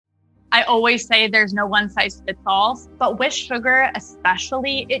I always say there's no one size fits all, but with sugar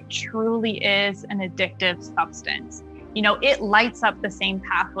especially, it truly is an addictive substance. It lights up the same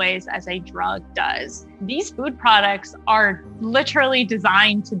pathways as a drug does. These food products are literally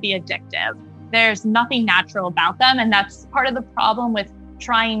designed to be addictive. There's nothing natural about them. And that's part of the problem with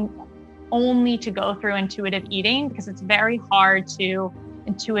trying only to go through intuitive eating, because it's very hard to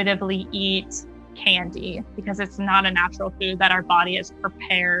intuitively eat candy because it's not a natural food that our body is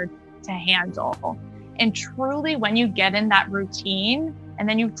prepared to handle. And truly, when you get in that routine and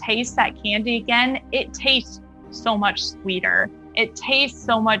then you taste that candy again, it tastes so much sweeter. It tastes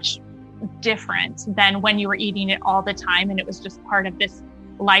so much different than when you were eating it all the time and it was just part of this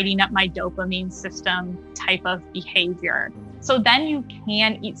lighting up my dopamine system type of behavior. So then you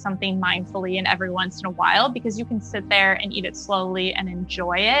can eat something mindfully and every once in a while, because you can sit there and eat it slowly and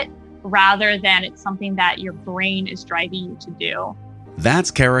enjoy it rather than it's something that your brain is driving you to do.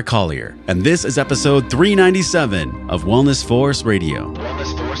 That's Cara Collier, and this is episode 397 of Wellness Force Radio.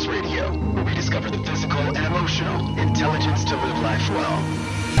 Wellness Force Radio, where we discover the physical and emotional intelligence to live life well.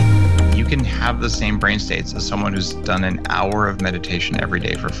 You can have the same brain states as someone who's done an hour of meditation every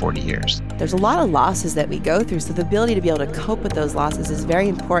day for 40 years. There's a lot of losses that we go through, so the ability to be able to cope with those losses is very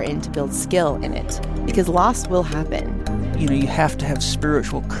important to build skill in it, because loss will happen. You have to have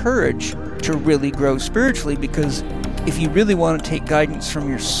spiritual courage to really grow spiritually, because if you really want to take guidance from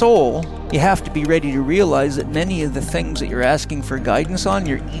your soul, you have to be ready to realize that many of the things that you're asking for guidance on,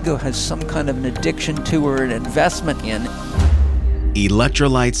 your ego has some kind of an addiction to or an investment in.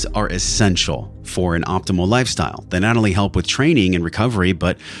 Electrolytes are essential for an optimal lifestyle. They not only help with training and recovery,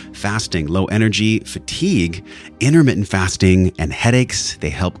 but fasting, low energy, fatigue, intermittent fasting, and headaches. They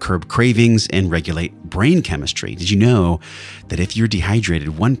help curb cravings and regulate brain chemistry. Did you know that if you're dehydrated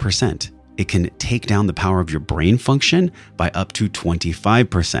 1%, it can take down the power of your brain function by up to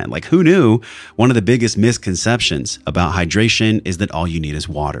 25%. Like, who knew? One of the biggest misconceptions about hydration is that all you need is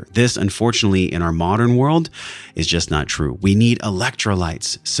water. This, unfortunately, in our modern world is just not true. We need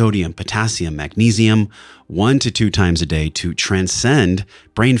electrolytes, sodium, potassium, magnesium, 1 to 2 times a day to transcend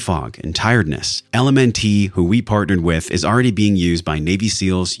brain fog and tiredness. LMNT, who we partnered with, is already being used by Navy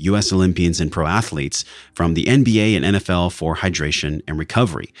SEALs, U.S. Olympians, and pro athletes from the NBA and NFL for hydration and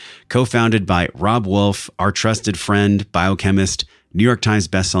recovery. Co-founded by Rob Wolf, our trusted friend, biochemist, New York Times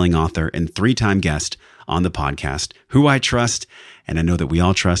bestselling author, and 3-time guest on the podcast, who I trust, and I know that we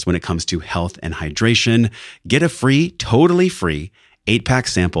all trust when it comes to health and hydration. Get a free, totally free 8-pack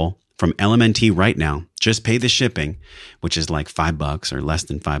sample from LMNT right now. Just pay the shipping, which is like $5 or less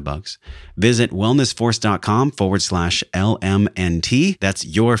than $5. Visit wellnessforce.com/LMNT. That's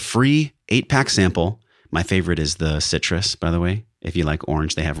your free 8-pack sample. My favorite is the citrus, by the way. If you like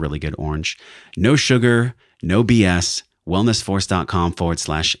orange, they have really good orange. No sugar, no BS.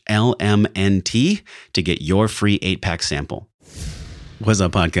 Wellnessforce.com/LMNT to get your free 8-pack sample. What's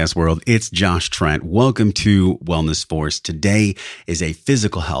up, podcast world? It's Josh Trent. Welcome to Wellness Force. Today is a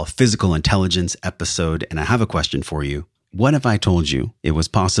physical health, physical intelligence episode, and I have a question for you. What if I told you it was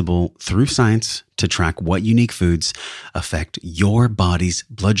possible through science to track what unique foods affect your body's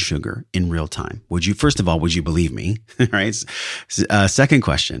blood sugar in real time? First of all, would you believe me? Right? Second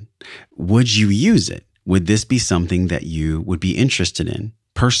question, would you use it? Would this be something that you would be interested in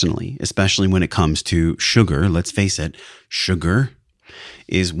personally, especially when it comes to sugar? Let's face it, sugar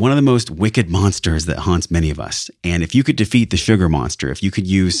is one of the most wicked monsters that haunts many of us. And if you could defeat the sugar monster, if you could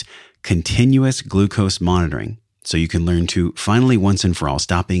use continuous glucose monitoring, so you can learn to finally once and for all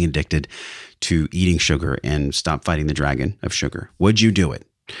stop being addicted to eating sugar and stop fighting the dragon of sugar, would you do it?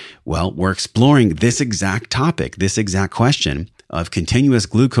 Well, we're exploring this exact topic, this exact question of continuous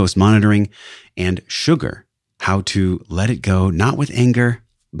glucose monitoring and sugar, how to let it go, not with anger,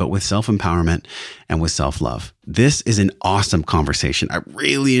 but with self-empowerment and with self-love. This is an awesome conversation. I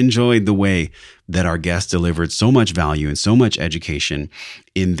really enjoyed the way that our guest delivered so much value and so much education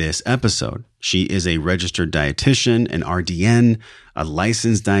in this episode. She is a registered dietitian, an RDN, a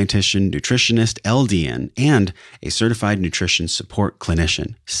licensed dietitian, nutritionist, LDN, and a certified nutrition support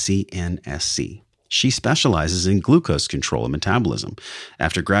clinician, CNSC. She specializes in glucose control and metabolism.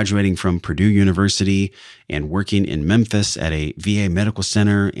 After graduating from Purdue University and working in Memphis at a VA medical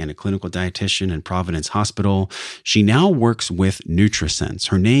center and a clinical dietitian in Providence Hospital, she now works with NutriSense.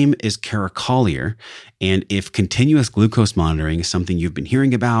 Her name is Cara Collier. And if continuous glucose monitoring is something you've been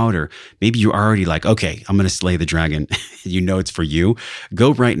hearing about, or maybe you're already like, okay, I'm going to slay the dragon, you know it's for you,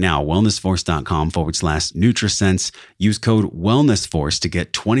 go right now, wellnessforce.com/NutriSense. Use code WellnessForce to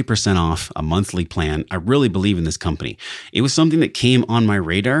get 20% off a monthly plan. I really believe in this company. It was something that came on my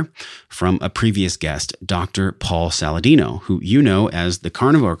radar from a previous guest, Dr. Dr. Paul Saladino, who you know as the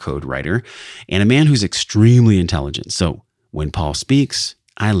Carnivore Code writer and a man who's extremely intelligent. So when Paul speaks,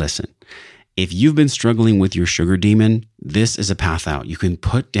 I listen. If you've been struggling with your sugar demon, this is a path out. You can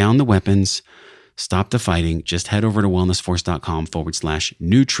put down the weapons, stop the fighting. Just head over to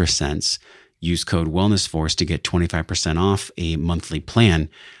wellnessforce.com/NutriSense. Use code WellnessForce to get 25% off a monthly plan.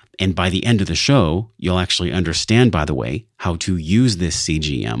 And by the end of the show, you'll actually understand, by the way, how to use this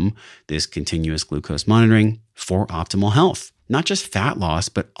CGM, this continuous glucose monitoring, for optimal health. Not just fat loss,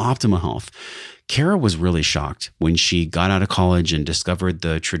 but optimal health. Kara was really shocked when she got out of college and discovered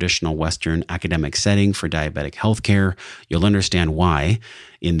the traditional Western academic setting for diabetic healthcare. You'll understand why.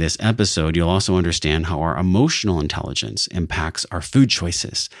 In this episode, you'll also understand how our emotional intelligence impacts our food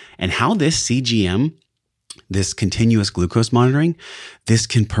choices and how this CGM, this continuous glucose monitoring, this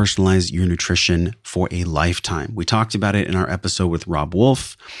can personalize your nutrition for a lifetime. We talked about it in our episode with Rob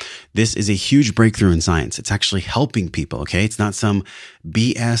Wolf. This is a huge breakthrough in science. It's actually helping people, okay? It's not some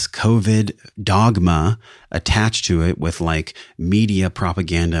BS COVID dogma attached to it with like media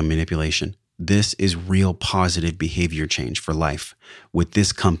propaganda manipulation. This is real positive behavior change for life. With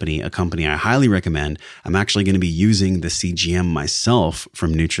this company, a company I highly recommend, I'm actually going to be using the CGM myself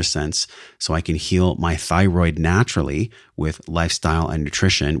from NutriSense so I can heal my thyroid naturally with lifestyle and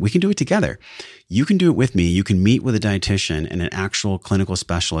nutrition. We can do it together. You can do it with me. You can meet with a dietitian and an actual clinical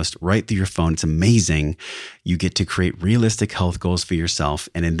specialist right through your phone. It's amazing. You get to create realistic health goals for yourself.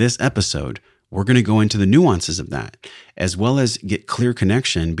 And in this episode, we're going to go into the nuances of that, as well as get clear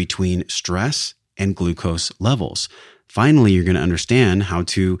connection between stress and glucose levels. Finally, you're going to understand how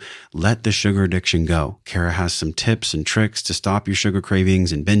to let the sugar addiction go. Kara has some tips and tricks to stop your sugar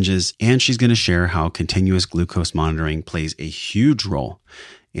cravings and binges, and she's going to share how continuous glucose monitoring plays a huge role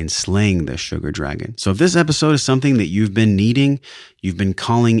in slaying the sugar dragon. So if this episode is something that you've been needing, you've been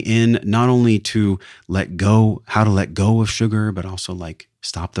calling in not only to let go, how to let go of sugar, but also like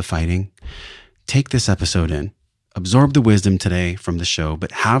stop the fighting, take this episode in, absorb the wisdom today from the show,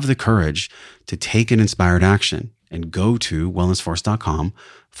 but have the courage to take an inspired action and go to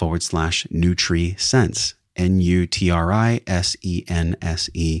wellnessforce.com/NutriSense,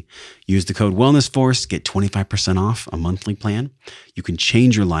 NutriSense. Use the code WellnessForce, get 25% off a monthly plan. You can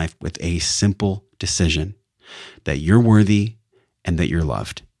change your life with a simple decision that you're worthy and that you're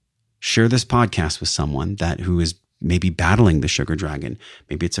loved. Share this podcast with someone who is maybe battling the sugar dragon.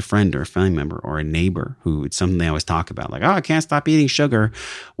 Maybe it's a friend or a family member or a neighbor who it's something they always talk about. Like, oh, I can't stop eating sugar.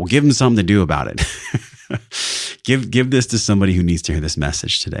 Well, give them something to do about it. Give this to somebody who needs to hear this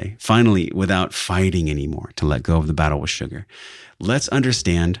message today. Finally, without fighting anymore, to let go of the battle with sugar. Let's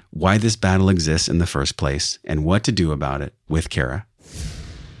understand why this battle exists in the first place and what to do about it with Kara.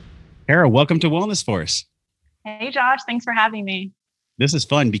 Kara, welcome to Wellness Force. Hey, Josh. Thanks for having me. This is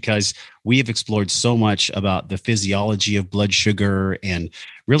fun because we have explored so much about the physiology of blood sugar and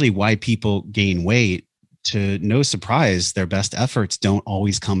really why people gain weight. To no surprise, their best efforts don't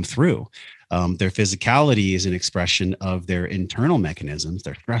always come through. Their physicality is an expression of their internal mechanisms,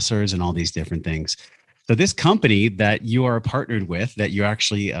 their stressors and all these different things. So this company that you are partnered with, that you're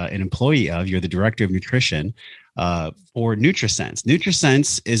actually an employee of, you're the director of nutrition for NutriSense.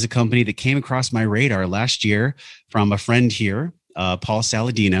 NutriSense is a company that came across my radar last year from a friend here, Paul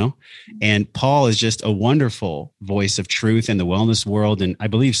Saladino. And Paul is just a wonderful voice of truth in the wellness world. And I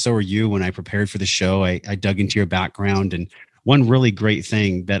believe so are you. When I prepared for the show, I dug into your background. And one really great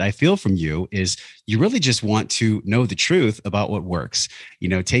thing that I feel from you is you really just want to know the truth about what works. You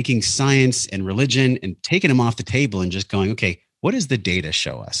know, taking science and religion and taking them off the table and just going, okay, what does the data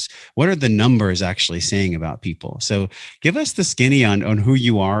show us? What are the numbers actually saying about people? So give us the skinny on who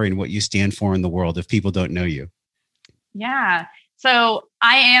you are and what you stand for in the world if people don't know you. Yeah. So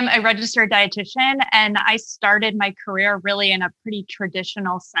I am a registered dietitian, and I started my career really in a pretty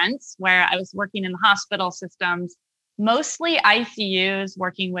traditional sense where I was working in the hospital systems, mostly ICUs,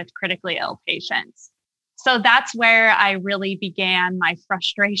 working with critically ill patients. So that's where I really began my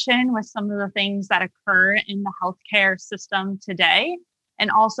frustration with some of the things that occur in the healthcare system today,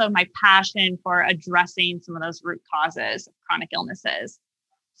 and also my passion for addressing some of those root causes of chronic illnesses.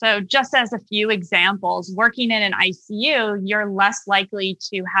 So just as a few examples, working in an ICU, you're less likely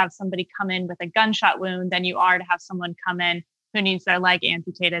to have somebody come in with a gunshot wound than you are to have someone come in who needs their leg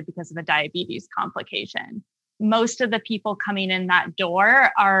amputated because of a diabetes complication. Most of the people coming in that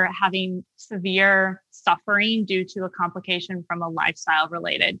door are having severe suffering due to a complication from a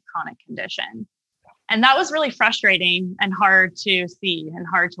lifestyle-related chronic condition. And that was really frustrating and hard to see and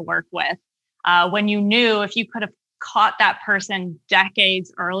hard to work with. When you knew if you could have caught that person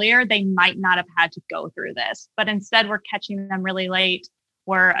decades earlier, they might not have had to go through this. But instead, we're catching them really late.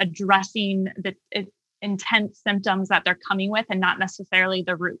 We're addressing intense symptoms that they're coming with and not necessarily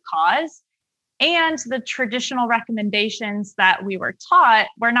the root cause. And the traditional recommendations that we were taught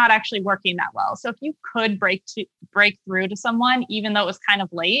were not actually working that well. So if you could break through to someone, even though it was kind of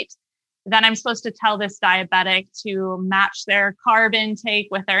late, then I'm supposed to tell this diabetic to match their carb intake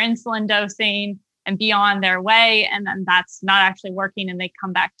with their insulin dosing and be on their way. And then that's not actually working and they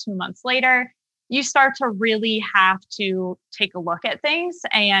come back 2 months later. You start to really have to take a look at things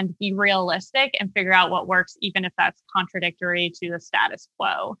and be realistic and figure out what works, even if that's contradictory to the status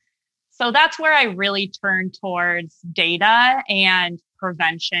quo. So that's where I really turn towards data and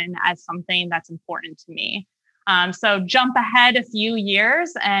prevention as something that's important to me. So jump ahead a few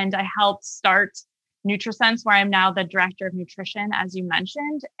years and I helped start NutriSense, where I'm now the director of nutrition, as you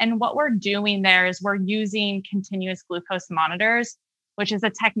mentioned. And what we're doing there is we're using continuous glucose monitors, which is a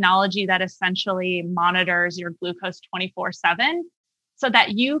technology that essentially monitors your glucose 24/7 so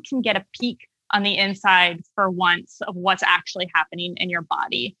that you can get a peek on the inside for once of what's actually happening in your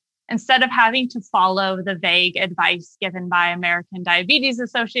body. Instead of having to follow the vague advice given by American Diabetes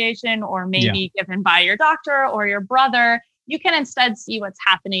Association or maybe given by your doctor or your brother, you can instead see what's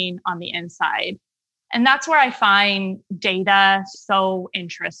happening on the inside. And that's where I find data so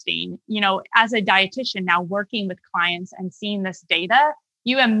interesting. You know, as a dietitian now working with clients and seeing this data,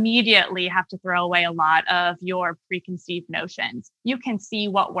 you immediately have to throw away a lot of your preconceived notions. You can see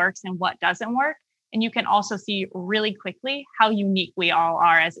what works and what doesn't work. And you can also see really quickly how unique we all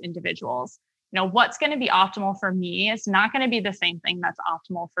are as individuals. You know, what's going to be optimal for me is not going to be the same thing that's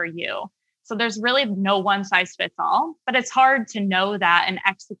optimal for you. So there's really no one size fits all, but it's hard to know that and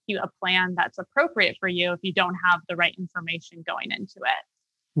execute a plan that's appropriate for you if you don't have the right information going into it.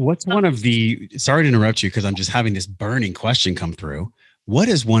 What's one of the, sorry to interrupt you because I'm just having this burning question come through. What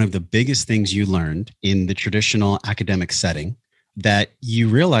is one of the biggest things you learned in the traditional academic setting that you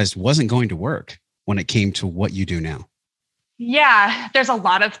realized wasn't going to work when it came to what you do now? Yeah, there's a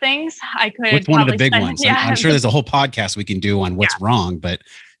lot of things I could. What's one of the big ones? Yeah. I'm sure there's a whole podcast we can do on what's wrong, but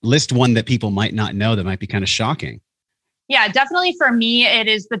list one that people might not know that might be kind of shocking. Yeah, definitely for me, it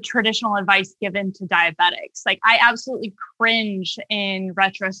is the traditional advice given to diabetics. Like I absolutely cringe in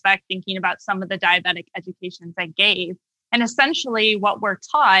retrospect thinking about some of the diabetic educations I gave. And essentially what we're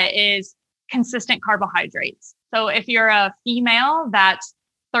taught is consistent carbohydrates. So if you're a female, that's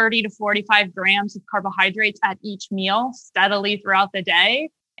 30 to 45 grams of carbohydrates at each meal steadily throughout the day.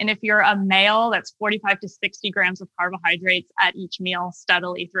 And if you're a male, that's 45 to 60 grams of carbohydrates at each meal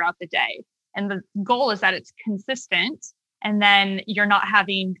steadily throughout the day. And the goal is that it's consistent. And then you're not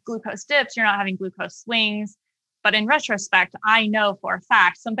having glucose dips, you're not having glucose swings. But in retrospect, I know for a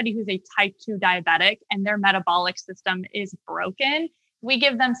fact, somebody who's a type 2 diabetic and their metabolic system is broken, we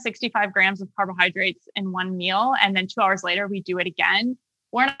give them 65 grams of carbohydrates in one meal. And then 2 hours later, we do it again.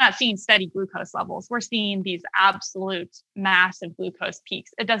 We're not seeing steady glucose levels. We're seeing these absolute massive glucose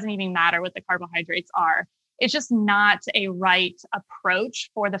peaks. It doesn't even matter what the carbohydrates are. It's just not a right approach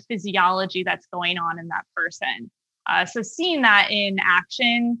for the physiology that's going on in that person. So seeing that in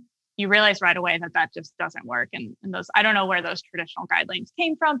action, you realize right away that that just doesn't work. And those, I don't know where those traditional guidelines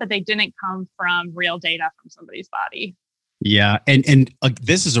came from, but they didn't come from real data from somebody's body. Yeah. And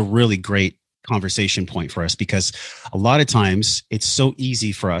this is a really great conversation point for us because a lot of times it's so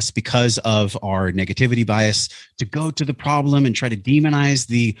easy for us because of our negativity bias to go to the problem and try to demonize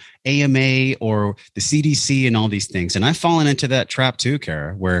the AMA or the CDC and all these things. And I've fallen into that trap too,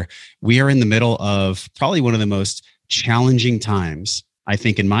 Kara, where we are in the middle of probably one of the most challenging times, I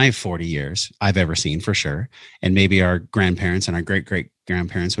think, in my 40 years I've ever seen for sure. And maybe our grandparents and our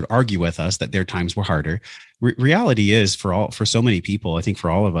great-great-grandparents would argue with us that their times were harder. Reality is for so many people, I think for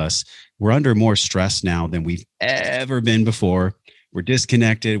all of us, we're under more stress now than we've ever been before. We're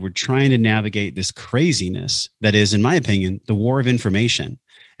disconnected. We're trying to navigate this craziness that is, in my opinion, the war of information.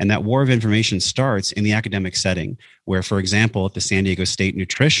 And that war of information starts in the academic setting where, for example, at the San Diego State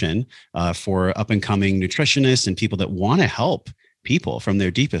Nutrition, for up-and-coming nutritionists and people that want to help people from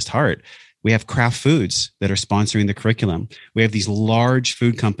their deepest heart, we have Kraft Foods that are sponsoring the curriculum. We have these large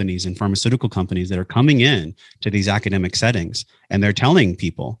food companies and pharmaceutical companies that are coming in to these academic settings, and they're telling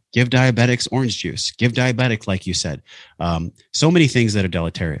people, give diabetics orange juice, give diabetic, like you said, so many things that are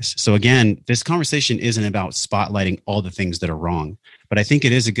deleterious. So again, this conversation isn't about spotlighting all the things that are wrong, but I think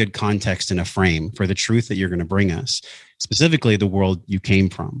it is a good context and a frame for the truth that you're going to bring us, specifically the world you came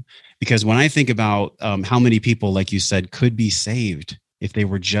from. Because when I think about how many people, like you said, could be saved if they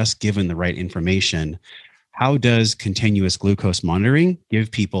were just given the right information, how does continuous glucose monitoring give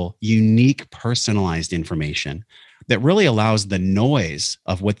people unique, personalized information that really allows the noise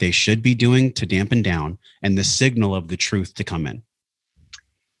of what they should be doing to dampen down and the signal of the truth to come in?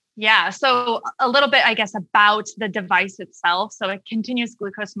 Yeah. So a little bit, I guess, about the device itself. So a continuous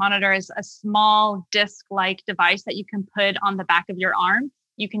glucose monitor is a small disc-like device that you can put on the back of your arm.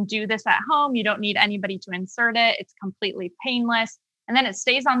 You can do this at home. You don't need anybody to insert it. It's completely painless. And then it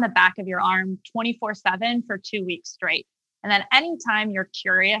stays on the back of your arm 24/7 for 2 weeks straight. And then anytime you're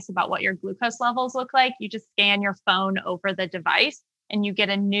curious about what your glucose levels look like, you just scan your phone over the device and you get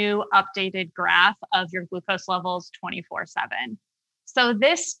a new updated graph of your glucose levels 24/7. So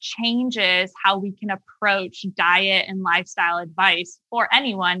this changes how we can approach diet and lifestyle advice for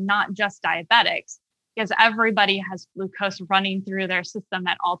anyone, not just diabetics, because everybody has glucose running through their system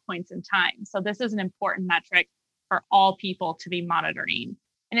at all points in time. So this is an important metric for all people to be monitoring.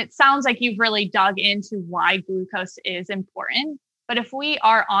 And it sounds like you've really dug into why glucose is important. But if we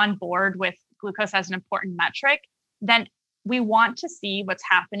are on board with glucose as an important metric, then we want to see what's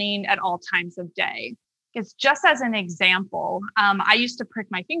happening at all times of day. Because just as an example, I used to prick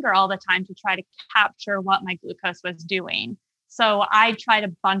my finger all the time to try to capture what my glucose was doing. So I tried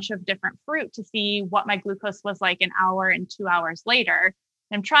a bunch of different fruit to see what my glucose was like an hour and 2 hours later.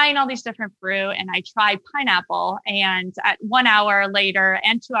 I'm trying all these different fruit and I tried pineapple, and at 1 hour later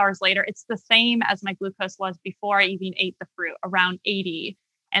and 2 hours later, it's the same as my glucose was before I even ate the fruit, around 80.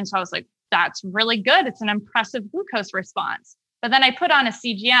 And so I was like, that's really good. It's an impressive glucose response. But then I put on a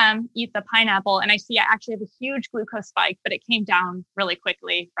CGM, eat the pineapple, and I see I actually have a huge glucose spike, but it came down really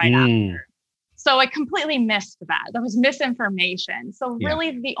quickly right after. So I completely missed that. That was misinformation. So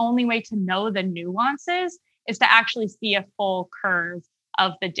really the only way to know the nuances is to actually see a full curve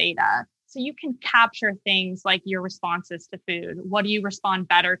of the data. So you can capture things like your responses to food. What do you respond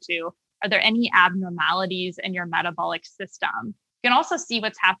better to? Are there any abnormalities in your metabolic system? You can also see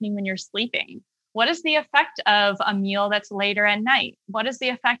what's happening when you're sleeping. What is the effect of a meal that's later at night? What is the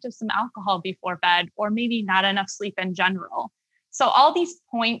effect of some alcohol before bed, or maybe not enough sleep in general? So all these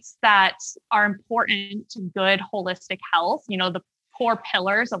points that are important to good holistic health, the core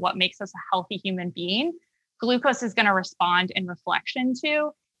pillars of what makes us a healthy human being, glucose is going to respond in reflection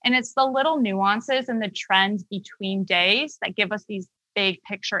to. And it's the little nuances and the trends between days that give us these big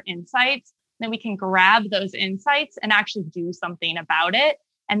picture insights. Then we can grab those insights and actually do something about it,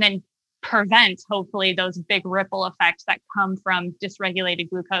 and then prevent, hopefully, those big ripple effects that come from dysregulated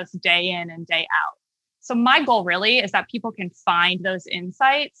glucose day in and day out. So my goal really is that people can find those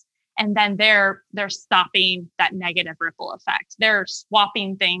insights, and then they're stopping that negative ripple effect. They're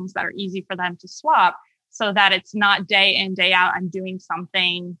swapping things that are easy for them to swap, so that it's not day in, day out, I'm doing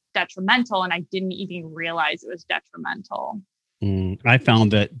something detrimental and I didn't even realize it was detrimental. I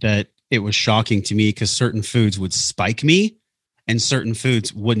found that it was shocking to me because certain foods would spike me and certain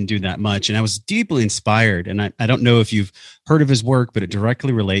foods wouldn't do that much. And I was deeply inspired. And I don't know if you've heard of his work, but it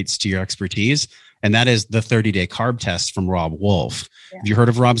directly relates to your expertise. And that is the 30-day carb test from Robb Wolf. Yeah. Have you heard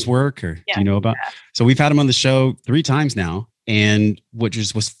of Rob's work, or do you know about? Yeah. So we've had him on the show 3 times now. And what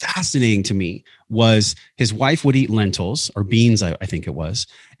just was fascinating to me was his wife would eat lentils or beans, I think it was.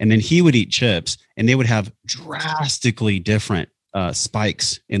 And then he would eat chips, and they would have drastically different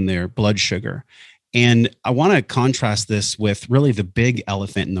spikes in their blood sugar. And I want to contrast this with really the big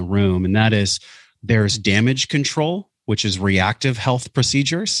elephant in the room. And that is there's damage control, which is reactive health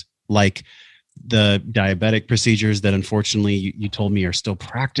procedures, like the diabetic procedures that unfortunately you told me are still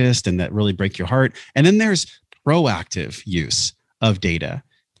practiced and that really break your heart. And then there's proactive use of data,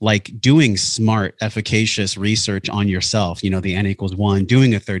 like doing smart, efficacious research on yourself, the N=1,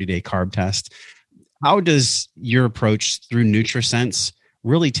 doing a 30-day carb test. How does your approach through NutriSense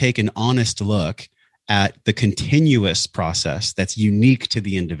really take an honest look at the continuous process that's unique to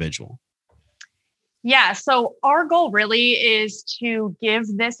the individual? Yeah, so our goal really is to give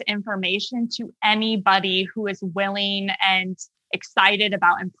this information to anybody who is willing and excited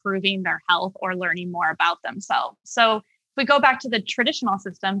about improving their health or learning more about themselves. So if we go back to the traditional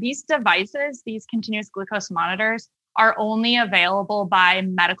system, these devices, these continuous glucose monitors, are only available by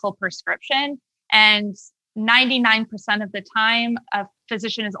medical prescription. And 99% of the time, a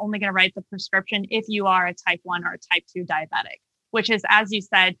physician is only going to write the prescription if you are a type 1 or a type 2 diabetic, which is, as you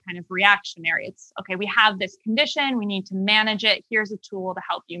said, kind of reactionary. It's, okay, we have this condition, we need to manage it. Here's a tool to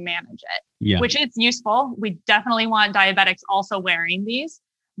help you manage it, which is useful. We definitely want diabetics also wearing these,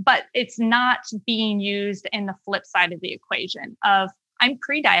 but it's not being used in the flip side of the equation of I'm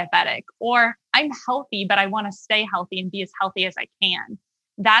pre-diabetic or I'm healthy, but I want to stay healthy and be as healthy as I can.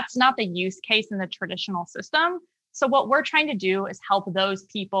 That's not the use case in the traditional system. So what we're trying to do is help those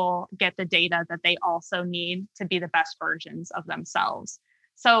people get the data that they also need to be the best versions of themselves.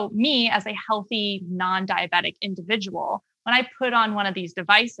 So me, as a healthy, non-diabetic individual, when I put on one of these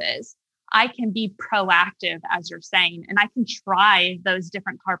devices, I can be proactive, as you're saying, and I can try those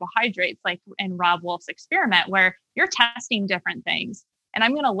different carbohydrates, like in Robb Wolf's experiment, where you're testing different things. And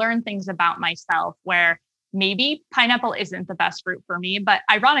I'm going to learn things about myself where maybe pineapple isn't the best fruit for me. But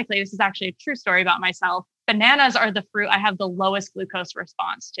ironically, this is actually a true story about myself. Bananas are the fruit I have the lowest glucose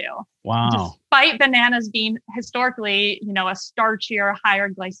response to. Wow. Despite bananas being historically, a starchier, higher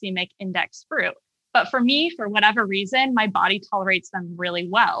glycemic index fruit. But for me, for whatever reason, my body tolerates them really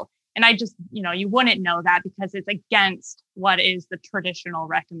well. And I just, you wouldn't know that because it's against what is the traditional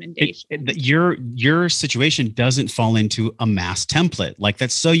recommendation. Your situation doesn't fall into a mass template. Like,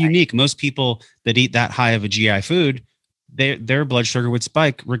 that's so unique. Most people that eat that high of a GI food, their blood sugar would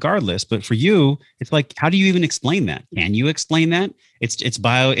spike regardless. But for you, it's like, how do you even explain that? Can you explain that? It's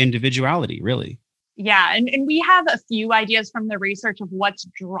bio individuality, really. Yeah. And we have a few ideas from the research of what's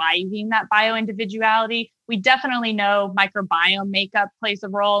driving that bio individuality. We definitely know microbiome makeup plays a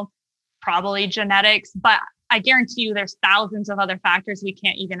role, probably genetics, but I guarantee you there's thousands of other factors we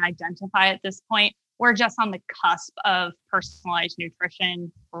can't even identify at this point. We're just on the cusp of personalized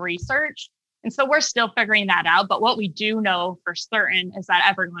nutrition research. And so we're still figuring that out. But what we do know for certain is that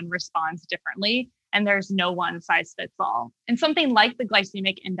everyone responds differently and there's no one size fits all. And something like the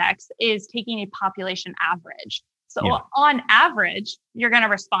glycemic index is taking a population average. So on average, you're going to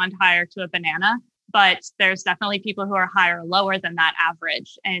respond higher to a banana, but there's definitely people who are higher or lower than that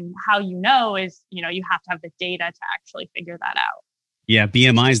average. And how is, you have to have the data to actually figure that out. Yeah,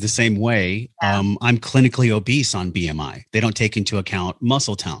 BMI is the same way. I'm clinically obese on BMI. They don't take into account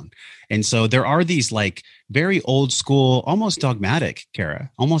muscle tone. And so there are these like very old school, almost dogmatic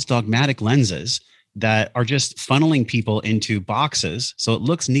lenses that are just funneling people into boxes. So it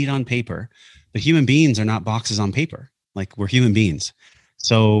looks neat on paper, but human beings are not boxes on paper. Like, we're human beings.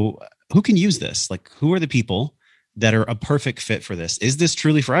 So who can use this? Like, who are the people that are a perfect fit for this? Is this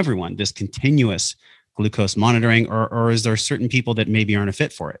truly for everyone, this continuous glucose monitoring, or is there certain people that maybe aren't a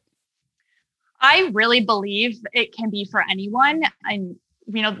fit for it? I really believe it can be for anyone. And,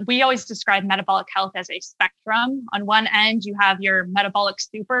 we always describe metabolic health as a spectrum. On one end, you have your metabolic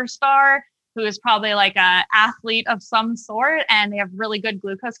superstar, who is probably like an athlete of some sort, and they have really good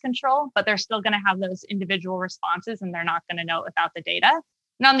glucose control, but they're still going to have those individual responses and they're not going to know it without the data.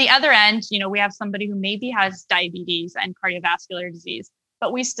 And on the other end, we have somebody who maybe has diabetes and cardiovascular disease,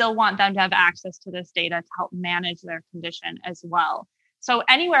 but we still want them to have access to this data to help manage their condition as well. So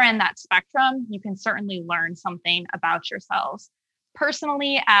anywhere in that spectrum, you can certainly learn something about yourselves.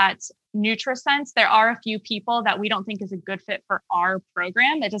 Personally, at NutriSense, there are a few people that we don't think is a good fit for our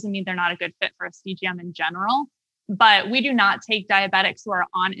program. That doesn't mean they're not a good fit for a CGM in general, but we do not take diabetics who are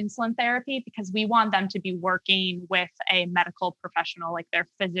on insulin therapy because we want them to be working with a medical professional, like their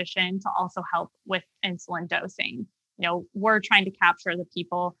physician, to also help with insulin dosing. We're trying to capture the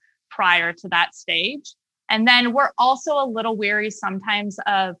people prior to that stage. And then we're also a little weary sometimes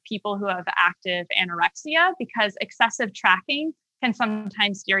of people who have active anorexia because excessive tracking can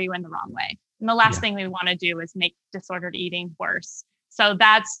sometimes steer you in the wrong way. And the last thing we want to do is make disordered eating worse. So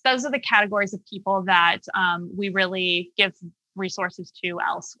those are the categories of people that we really give resources to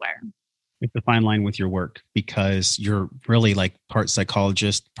elsewhere. It's a fine line with your work because you're really like part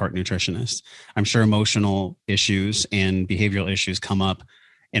psychologist, part nutritionist. I'm sure emotional issues and behavioral issues come up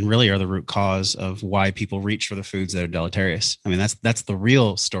and really are the root cause of why people reach for the foods that are deleterious. I mean, that's the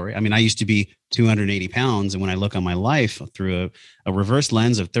real story. I mean, I used to be 280 pounds. And when I look on my life through a reverse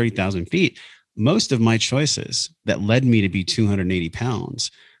lens of 30,000 feet, most of my choices that led me to be 280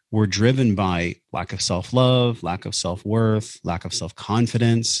 pounds were driven by lack of self-love, lack of self-worth, lack of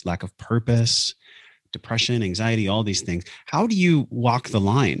self-confidence, lack of purpose, depression, anxiety, all these things. How do you walk the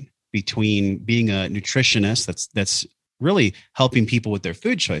line between being a nutritionist that's really helping people with their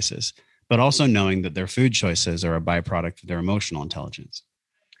food choices, but also knowing that their food choices are a byproduct of their emotional intelligence?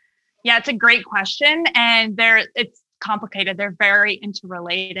 Yeah, it's a great question. And it's complicated. They're very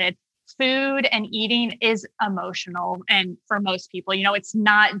interrelated. Food and eating is emotional. And for most people, it's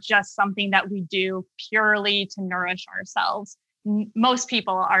not just something that we do purely to nourish ourselves. Most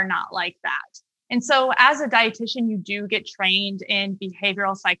people are not like that. And so as a dietitian, you do get trained in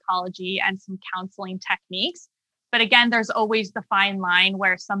behavioral psychology and some counseling techniques. But again, there's always the fine line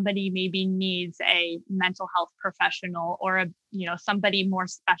where somebody maybe needs a mental health professional or somebody more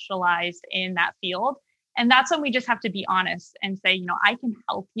specialized in that field. And that's when we just have to be honest and say, I can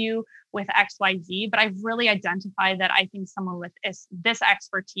help you with XYZ, but I've really identified that I think someone with this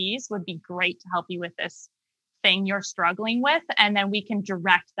expertise would be great to help you with this thing you're struggling with. And then we can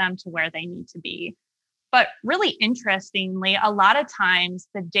direct them to where they need to be. But really interestingly, a lot of times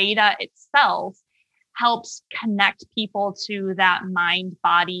the data itself helps connect people to that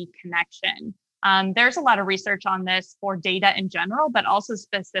mind-body connection. There's a lot of research on this for data in general, but also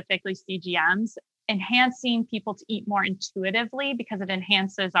specifically CGMs, enhancing people to eat more intuitively because it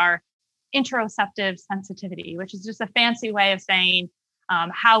enhances our interoceptive sensitivity, which is just a fancy way of saying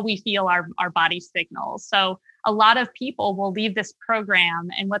how we feel our body signals. So a lot of people will leave this program,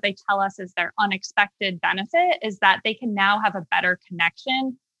 and what they tell us is their unexpected benefit is that they can now have a better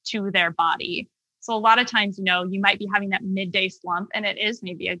connection to their body. So a lot of times, you might be having that midday slump, and it is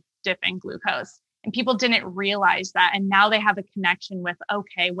maybe a dip in glucose. And people didn't realize that. And now they have a connection with,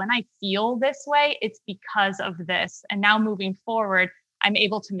 okay, when I feel this way, it's because of this. And now moving forward, I'm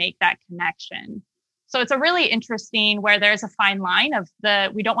able to make that connection. So it's a really interesting where there's a fine line of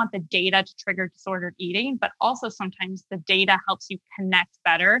we don't want the data to trigger disordered eating, but also sometimes the data helps you connect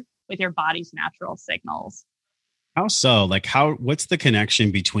better with your body's natural signals. How so? What's the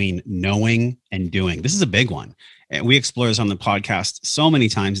connection between knowing and doing? This is a big one. And we explore this on the podcast so many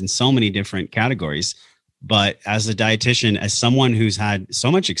times in so many different categories. But as a dietitian, as someone who's had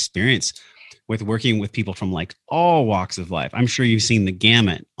so much experience with working with people from all walks of life, I'm sure you've seen the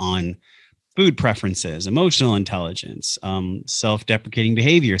gamut on food preferences, emotional intelligence, self-deprecating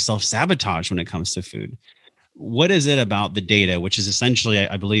behavior, self-sabotage when it comes to food. What is it about the data, which is essentially,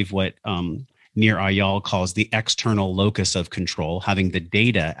 I believe, what Nir Eyal calls the external locus of control, having the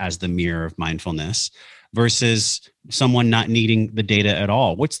data as the mirror of mindfulness, versus someone not needing the data at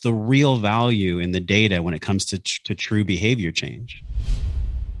all? What's the real value in the data when it comes to true behavior change?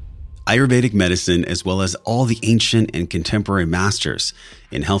 Ayurvedic medicine, as well as all the ancient and contemporary masters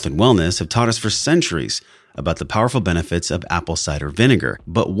in health and wellness, have taught us for centuries about the powerful benefits of apple cider vinegar.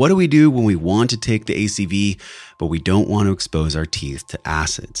 But what do we do when we want to take the ACV, but we don't want to expose our teeth to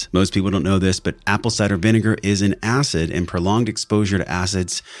acids? Most people don't know this, but apple cider vinegar is an acid, and prolonged exposure to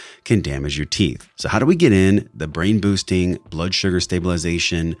acids can damage your teeth. So how do we get in the brain boosting, blood sugar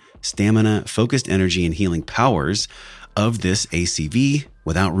stabilization, stamina, focused energy, and healing powers of this ACV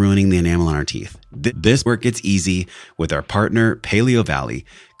without ruining the enamel on our teeth? This work gets easy with our partner, Paleo Valley,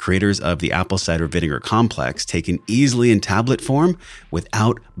 creators of the apple cider vinegar complex, taken easily in tablet form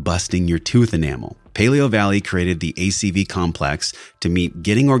without busting your tooth enamel. Paleo Valley created the ACV complex to meet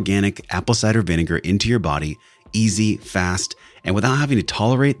getting organic apple cider vinegar into your body easy, fast, and without having to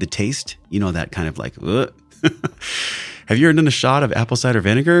tolerate the taste. That kind of ugh. Have you ever done a shot of apple cider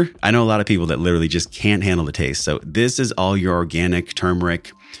vinegar? I know a lot of people that literally just can't handle the taste. So this is all your organic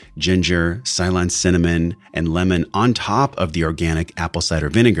turmeric, ginger, Ceylon cinnamon, and lemon on top of the organic apple cider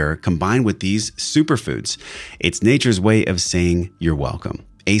vinegar combined with these superfoods. It's nature's way of saying you're welcome.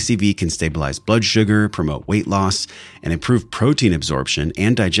 ACV can stabilize blood sugar, promote weight loss, and improve protein absorption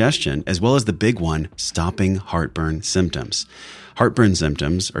and digestion, as well as the big one, stopping heartburn symptoms. Heartburn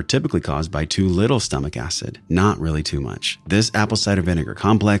symptoms are typically caused by too little stomach acid, not really too much. This apple cider vinegar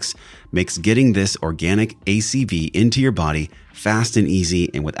complex makes getting this organic ACV into your body fast and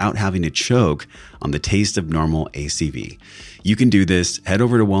easy and without having to choke on the taste of normal ACV. You can do this. Head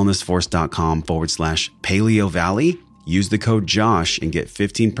over to wellnessforce.com/Paleo Valley. Use the code JOSH and get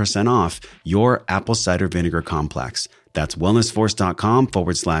 15% off your apple cider vinegar complex. That's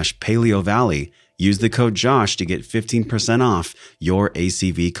wellnessforce.com/Paleo Valley. Use the code JOSH to get 15% off your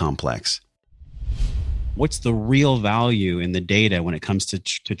ACV complex. What's the real value in the data when it comes to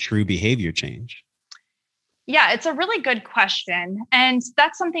true behavior change? Yeah, it's a really good question. And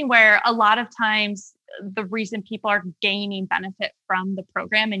that's something where a lot of times the reason people are gaining benefit from the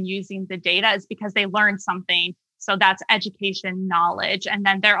program and using the data is because they learned something. So that's education, knowledge, and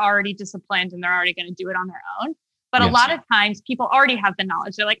then they're already disciplined and they're already going to do it on their own. But a lot of times people already have the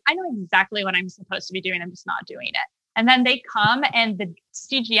knowledge. They're like, I know exactly what I'm supposed to be doing. I'm just not doing it. And then they come and the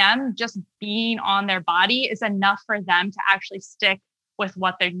CGM just being on their body is enough for them to actually stick with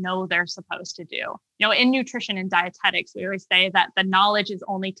what they know they're supposed to do. In nutrition and dietetics, we always say that the knowledge is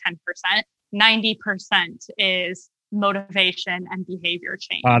only 10%. 90% is motivation and behavior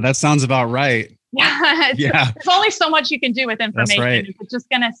change. That sounds about right. Yeah. There's only so much you can do with information. That's right. If it's just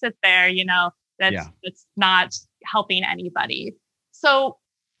going to sit there, that's not helping anybody. So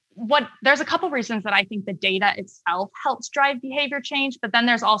there's a couple of reasons that I think the data itself helps drive behavior change, but then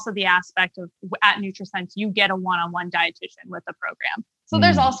there's also the aspect of at NutriSense, you get a one-on-one dietitian with the program. So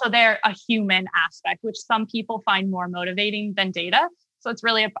there's also a human aspect, which some people find more motivating than data. So it's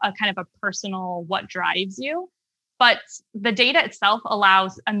really a kind of a personal what drives you. But the data itself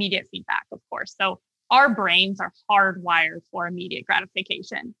allows immediate feedback, of course. So our brains are hardwired for immediate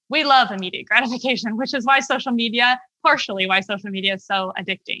gratification. We love immediate gratification, which is partially why social media is so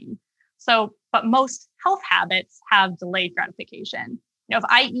addicting. But most health habits have delayed gratification. If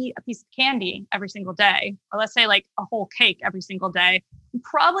I eat a piece of candy every single day, or let's say like a whole cake every single day, I'm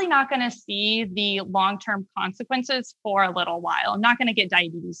probably not going to see the long-term consequences for a little while. I'm not going to get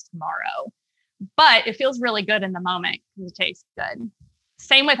diabetes tomorrow, but it feels really good in the moment because it tastes good.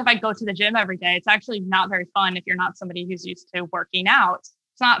 Same with if I go to the gym every day. It's actually not very fun if you're not somebody who's used to working out.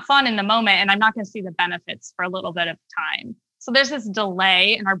 It's not fun in the moment, and I'm not going to see the benefits for a little bit of time. So there's this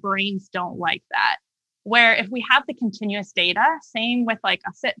delay, and our brains don't like that. Where if we have the continuous data, same with like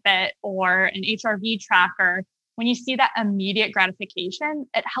a Fitbit or an HRV tracker, when you see that immediate gratification,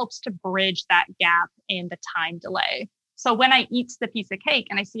 it helps to bridge that gap in the time delay. So when I eat the piece of cake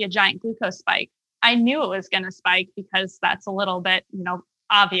and I see a giant glucose spike, I knew it was going to spike because that's a little bit,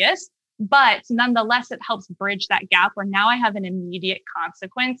 obvious, but nonetheless, it helps bridge that gap where now I have an immediate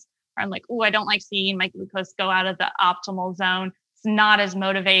consequence where I'm like, oh, I don't like seeing my glucose go out of the optimal zone. It's not as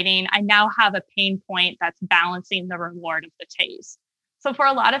motivating. I now have a pain point that's balancing the reward of the taste. So for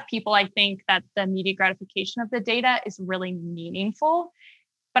a lot of people, I think that the immediate gratification of the data is really meaningful.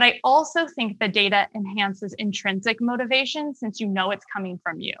 But I also think the data enhances intrinsic motivation since you know it's coming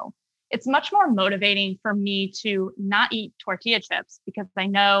from you. It's much more motivating for me to not eat tortilla chips because I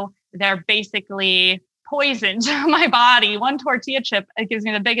know they're basically poison to my body. One tortilla chip, it gives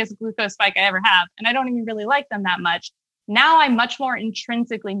me the biggest glucose spike I ever have. And I don't even really like them that much. Now I'm much more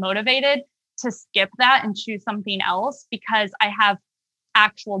intrinsically motivated to skip that and choose something else because I have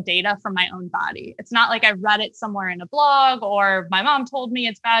actual data from my own body. It's not like I read it somewhere in a blog or my mom told me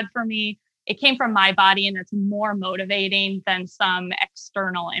it's bad for me. It came from my body, and it's more motivating than some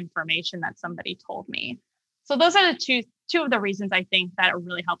external information that somebody told me. So those are the two of the reasons I think that it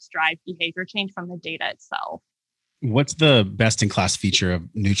really helps drive behavior change from the data itself. What's the best in class feature of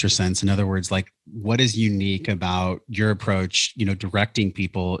NutriSense? In other words, like what is unique about your approach, directing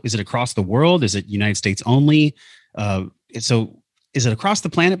people? Is it across the world? Is it United States only? So is it across the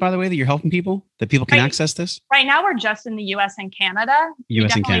planet, by the way, that you're helping people, that people can access this? Right now, we're just in the US and Canada.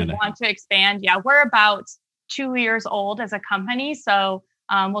 US and Canada. We want to expand. Yeah, we're about 2 years old as a company. So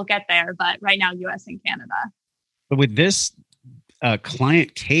we'll get there. But right now, US and Canada. But with this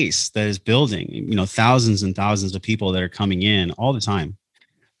client case that is building, thousands and thousands of people that are coming in all the time,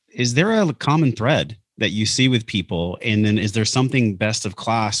 is there a common thread that you see with people? And then is there something best of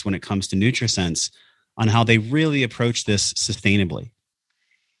class when it comes to NutriSense on how they really approach this sustainably?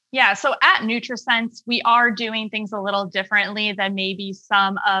 Yeah, so at NutriSense, we are doing things a little differently than maybe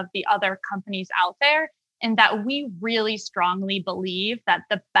some of the other companies out there, in that we really strongly believe that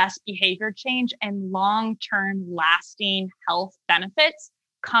the best behavior change and long-term lasting health benefits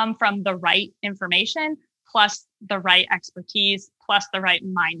come from the right information, plus the right expertise, plus the right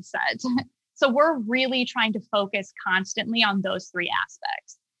mindset. So we're really trying to focus constantly on those three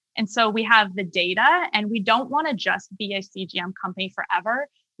aspects. And so we have the data, and we don't want to just be a CGM company forever.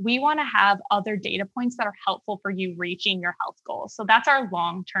 We want to have other data points that are helpful for you reaching your health goals. So that's our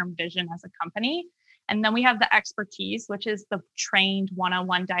long-term vision as a company. And then we have the expertise, which is the trained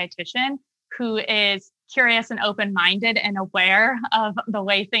one-on-one dietitian who is curious and open-minded and aware of the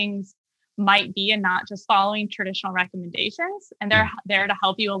way things might be and not just following traditional recommendations. And they're there to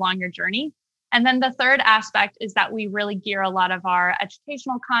help you along your journey. And then the third aspect is that we really gear a lot of our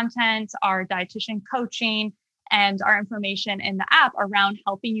educational content, our dietitian coaching, and our information in the app around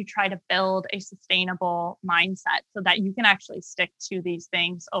helping you try to build a sustainable mindset so that you can actually stick to these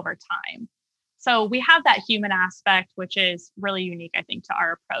things over time. So we have that human aspect, which is really unique, I think, to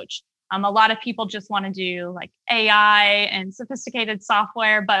our approach. A lot of people just want to do like AI and sophisticated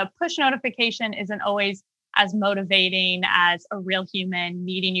software, but a push notification isn't always as motivating as a real human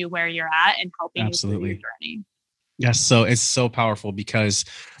meeting you where you're at and helping you through your journey. Yes. So it's so powerful because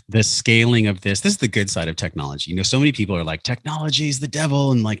the scaling of this is the good side of technology. So many people are like, technology is the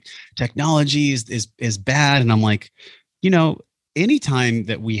devil and like technology is bad. And I'm like, anytime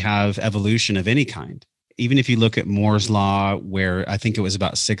that we have evolution of any kind, even if you look at Moore's Law, where I think it was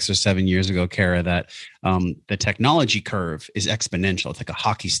about 6 or 7 years ago, Kara, that the technology curve is exponential. It's like a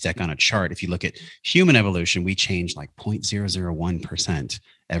hockey stick on a chart. If you look at human evolution, we change like 0.001%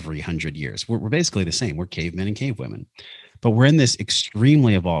 every 100 years. We're basically the same. We're cavemen and cavewomen. But we're in this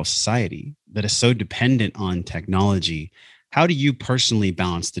extremely evolved society that is so dependent on technology. How do you personally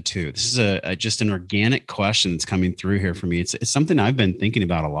balance the two? This is just an organic question that's coming through here for me. It's something I've been thinking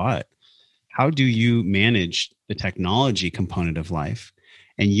about a lot. How do you manage the technology component of life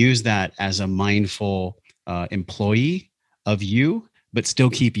and use that as a mindful employee of you, but still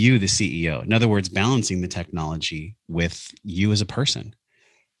keep you the CEO? In other words, balancing the technology with you as a person.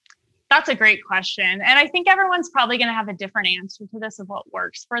 That's a great question. And I think everyone's probably going to have a different answer to this of what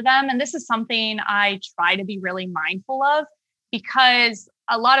works for them. And this is something I try to be really mindful of, because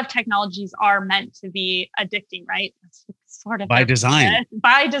a lot of technologies are meant to be addicting, right? That's sort of by design.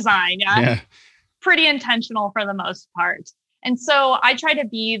 By design, Yeah. Pretty intentional for the most part. And so I try to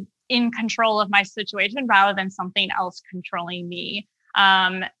be in control of my situation rather than something else controlling me.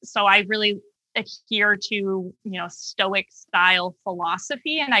 So I really adhere to, Stoic style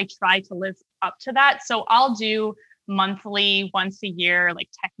philosophy, and I try to live up to that. So I'll do monthly, once a year, like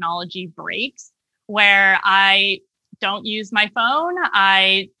technology breaks where I don't use my phone.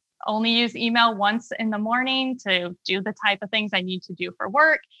 I only use email once in the morning to do the type of things I need to do for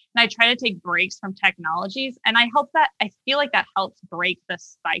work. And I try to take breaks from technologies. And I feel like that helps break the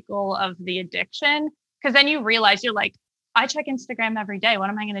cycle of the addiction. Because then you realize you're like, I check Instagram every day. What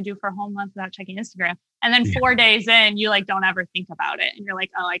am I going to do for a whole month without checking Instagram? And then 4 days in, you like don't ever think about it. And you're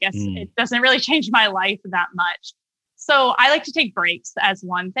like, oh, I guess it doesn't really change my life that much. So I like to take breaks as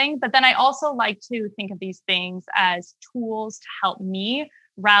one thing, but then I also like to think of these things as tools to help me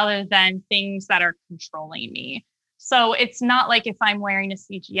rather than things that are controlling me. So it's not like if I'm wearing a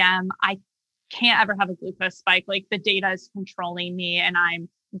CGM, I can't ever have a glucose spike. Like the data is controlling me and I'm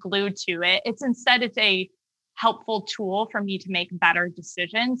glued to it. It's a helpful tool for me to make better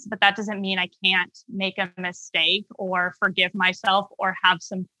decisions, but that doesn't mean I can't make a mistake or forgive myself or have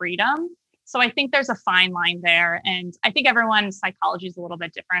some freedom. So I think there's a fine line there. And I think everyone's psychology is a little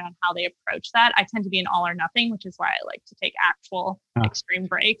bit different on how they approach that. I tend to be an all or nothing, which is why I like to take actual extreme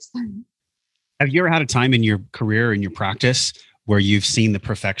breaks. Have you ever had a time in your career, in your practice, where you've seen the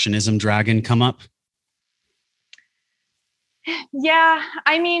perfectionism dragon come up? Yeah.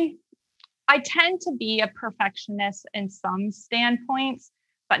 I mean, I tend to be a perfectionist in some standpoints,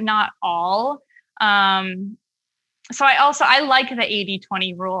 but not all. So I like the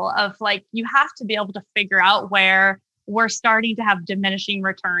 80-20 rule of like, you have to be able to figure out where we're starting to have diminishing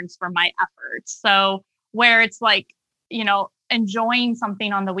returns for my efforts. So where it's like, enjoying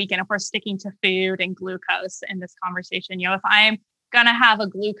something on the weekend, if we're sticking to food and glucose in this conversation, if I'm going to have a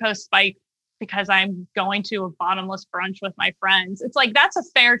glucose spike because I'm going to a bottomless brunch with my friends, it's like, that's a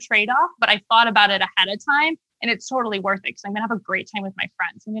fair trade-off, but I thought about it ahead of time and it's totally worth it because I'm going to have a great time with my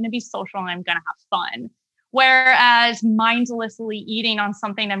friends. I'm going to be social and I'm going to have fun. Whereas mindlessly eating on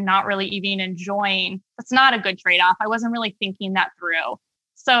something I'm not really even enjoying, that's not a good trade-off. I wasn't really thinking that through.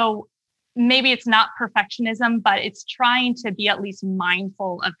 So maybe it's not perfectionism, but it's trying to be at least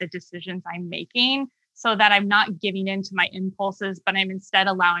mindful of the decisions I'm making so that I'm not giving in to my impulses, but I'm instead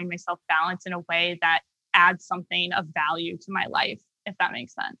allowing myself balance in a way that adds something of value to my life, if that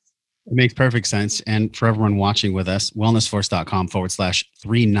makes sense. It makes perfect sense. And for everyone watching with us,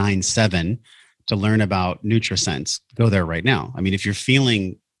 wellnessforce.com/397 to learn about NutriSense. Go there right now. I mean, if you're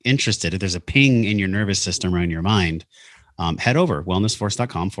feeling interested, if there's a ping in your nervous system or in your mind, head over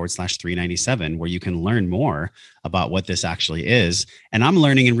wellnessforce.com/397, where you can learn more about what this actually is. And I'm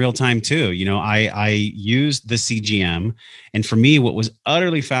learning in real time too. I used the CGM. And for me, what was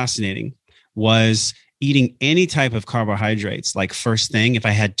utterly fascinating was eating any type of carbohydrates. Like first thing, if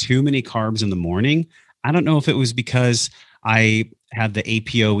I had too many carbs in the morning, I don't know if it was because I had the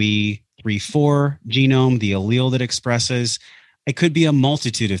APOE3/4 genome, the allele that expresses. It could be a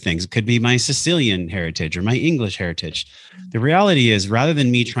multitude of things. It could be my Sicilian heritage or my English heritage. The reality is, rather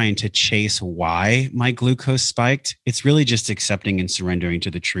than me trying to chase why my glucose spiked, it's really just accepting and surrendering to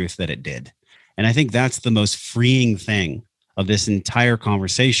the truth that it did. And I think that's the most freeing thing of this entire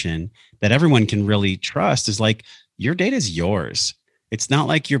conversation that everyone can really trust is like, your data is yours. It's not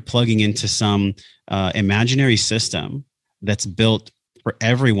like you're plugging into some imaginary system that's built for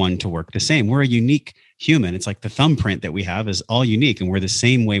everyone to work the same. We're a unique human. It's like the thumbprint that we have is all unique, and we're the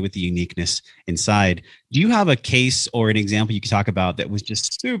same way with the uniqueness inside. Do you have a case or an example you could talk about that was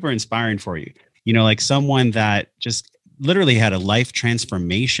just super inspiring for you? Like someone that just literally had a life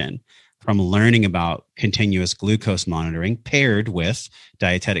transformation from learning about continuous glucose monitoring paired with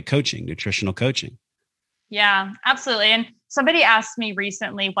dietetic coaching, nutritional coaching. Yeah, absolutely. And somebody asked me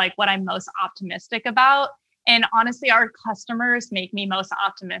recently, like what I'm most optimistic about. And honestly, our customers make me most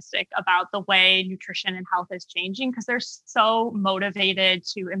optimistic about the way nutrition and health is changing because they're so motivated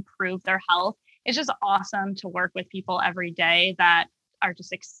to improve their health. It's just awesome to work with people every day that are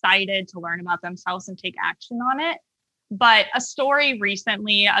just excited to learn about themselves and take action on it. But a story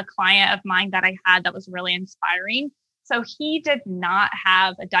recently, a client of mine that I had that was really inspiring. So he did not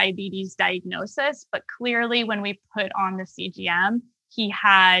have a diabetes diagnosis, but clearly when we put on the CGM, he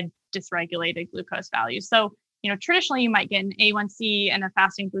had dysregulated glucose values. So, traditionally you might get an A1C and a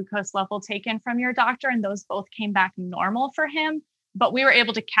fasting glucose level taken from your doctor, and those both came back normal for him. but we were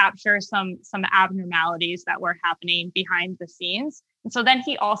able to capture some abnormalities that were happening behind the scenes. And so then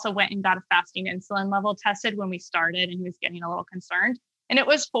he also went and got a fasting insulin level tested when we started, and he was getting a little concerned. And it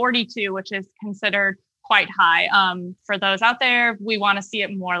was 42, which is considered quite high. For those out there, we want to see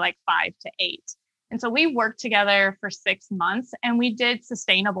it more like 5 to 8. And so we worked together for 6 months and we did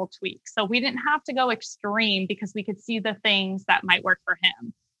sustainable tweaks. So we didn't have to go extreme because we could see the things that might work for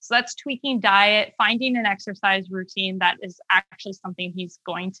him. So that's tweaking diet, finding an exercise routine that is actually something he's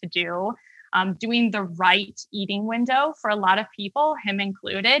going to do, doing the right eating window. For a lot of people, him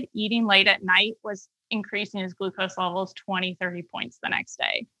included, eating late at night was increasing his glucose levels 20, 30 points the next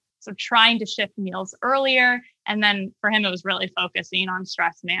day. So trying to shift meals earlier. And then for him, it was really focusing on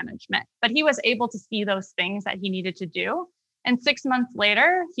stress management. But he was able to see those things that he needed to do. And 6 months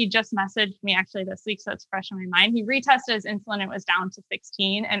later, he just messaged me actually this week, so it's fresh in my mind. He retested his insulin, it was down to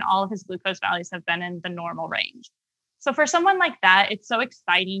 16, and all of his glucose values have been in the normal range. So for someone like that, it's so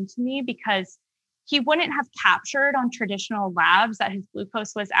exciting to me because he wouldn't have captured on traditional labs that his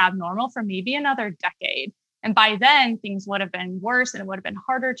glucose was abnormal for maybe another decade. And by then, things would have been worse and it would have been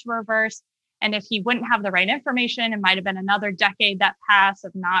harder to reverse. And if he wouldn't have the right information, it might have been another decade that passed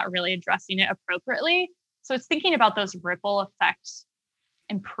of not really addressing it appropriately. So it's thinking about those ripple effect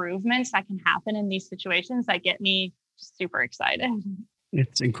improvements that can happen in these situations that get me just super excited.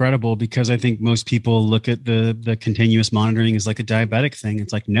 It's incredible because I think most people look at the continuous monitoring as like a diabetic thing.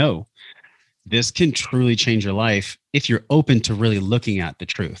 It's like, no, this can truly change your life if you're open to really looking at the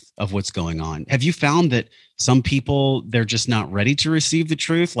truth of what's going on. Have you found that some people, they're just not ready to receive the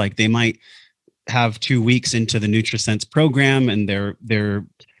truth? Like they might have 2 weeks into the NutriSense program and their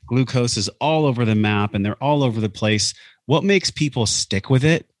glucose is all over the map and they're all over the place. What makes people stick with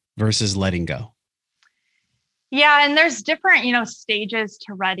it versus letting go? Yeah, and there's different, stages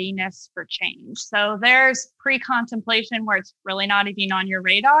to readiness for change. So there's pre-contemplation where it's really not even on your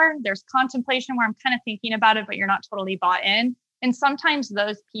radar. There's contemplation where I'm kind of thinking about it, but you're not totally bought in. And sometimes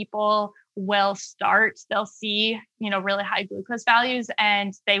those people will they'll see, really high glucose values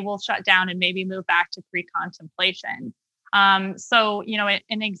and they will shut down and maybe move back to pre-contemplation. So,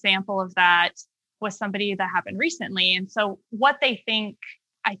 an example of that was somebody that happened recently. And so what they think,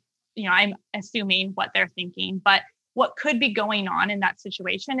 I'm assuming what they're thinking, but what could be going on in that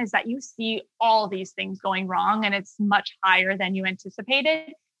situation is that you see all these things going wrong and it's much higher than you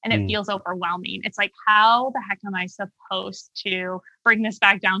anticipated. And it feels overwhelming. It's like, how the heck am I supposed to bring this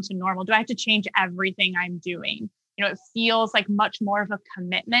back down to normal? Do I have to change everything I'm doing? It feels like much more of a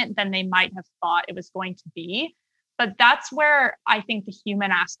commitment than they might have thought it was going to be. But that's where I think the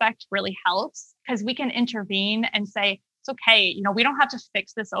human aspect really helps because we can intervene and say, it's okay. We don't have to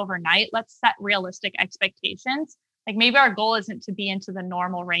fix this overnight. Let's set realistic expectations. Like maybe our goal isn't to be into the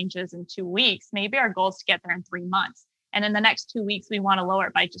normal ranges in 2 weeks. Maybe our goal is to get there in 3 months. And in the next 2 weeks, we want to lower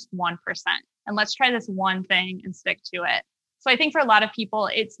it by just 1%. And let's try this one thing and stick to it. So I think for a lot of people,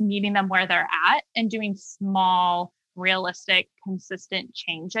 it's meeting them where they're at and doing small, realistic, consistent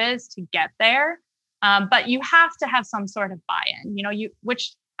changes to get there. But you have to have some sort of buy-in,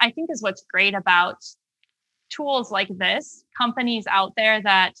 which I think is what's great about tools like this, companies out there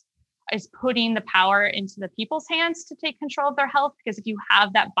that is putting the power into the people's hands to take control of their health. Because if you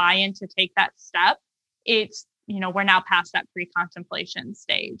have that buy-in to take that step, it's, we're now past that pre-contemplation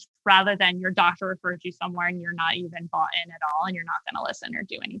stage rather than your doctor referred you somewhere and you're not even bought in at all and you're not going to listen or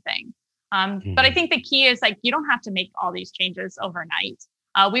do anything. But I think the key is you don't have to make all these changes overnight.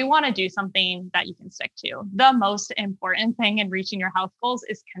 We want to do something that you can stick to. The most important thing in reaching your health goals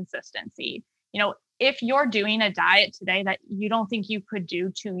is consistency. If you're doing a diet today that you don't think you could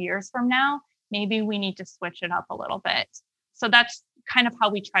do 2 years from now, maybe we need to switch it up a little bit. So that's kind of how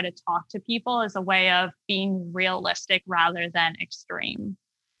we try to talk to people as a way of being realistic rather than extreme.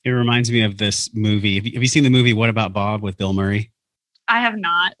 It reminds me of this movie. Have you seen the movie What About Bob with Bill Murray? I have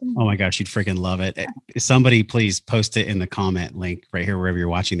not. Oh my gosh, you'd freaking love it. Somebody please post it in the comment link right here, wherever you're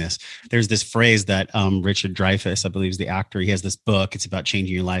watching this. There's this phrase that Richard Dreyfuss, I believe is the actor. He has this book. It's about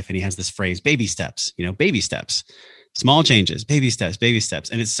changing your life. And he has this phrase, baby steps, baby steps, small changes, baby steps, baby steps.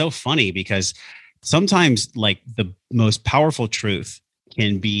 And it's so funny because sometimes the most powerful truth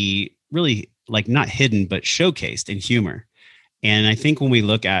can be really not hidden, but showcased in humor. And I think when we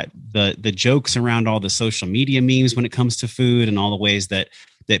look at the jokes around all the social media memes when it comes to food and all the ways that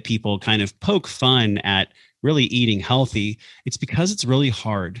people kind of poke fun at really eating healthy, it's because it's really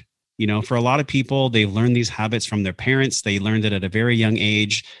hard. For a lot of people, they've learned these habits from their parents. They learned it at a very young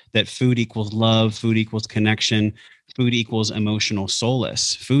age that food equals love, food equals connection, food equals emotional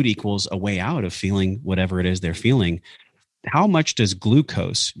solace, food equals a way out of feeling whatever it is they're feeling. How much does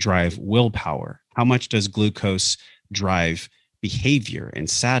glucose drive willpower? How much does glucose drive behavior and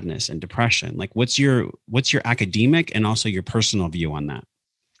sadness and depression? Like what's your academic and also your personal view on that?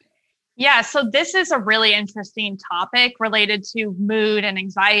 Yeah, so this is a really interesting topic related to mood and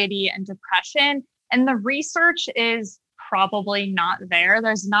anxiety and depression. And the research is probably not there.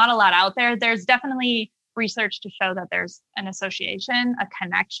 There's not a lot out there. There's definitely research to show that there's an association, a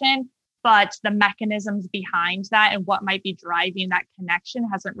connection, but the mechanisms behind that and what might be driving that connection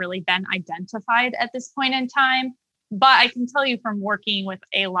hasn't really been identified at this point in time. But I can tell you from working with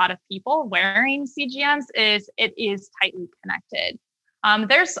a lot of people wearing CGMs it is tightly connected.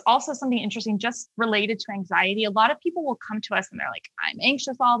 There's also something interesting just related to anxiety. A lot of people will come to us and they're like, I'm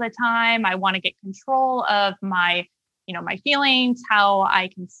anxious all the time. I want to get control of my feelings, how I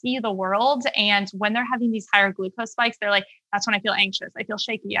can see the world. And when they're having these higher glucose spikes, they're like, that's when I feel anxious. I feel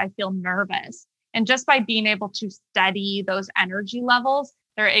shaky. I feel nervous. And just by being able to study those energy levels,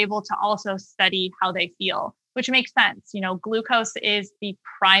 they're able to also study how they feel, which makes sense. Glucose is the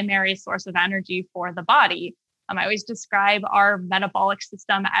primary source of energy for the body. I always describe our metabolic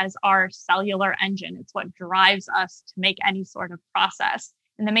system as our cellular engine. It's what drives us to make any sort of process.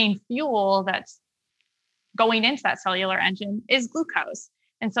 And the main fuel that's going into that cellular engine is glucose.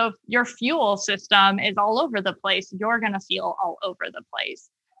 And so if your fuel system is all over the place, you're going to feel all over the place.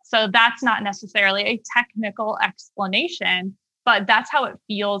 So that's not necessarily a technical explanation, but that's how it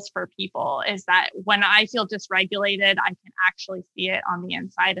feels for people, is that when I feel dysregulated, I can actually see it on the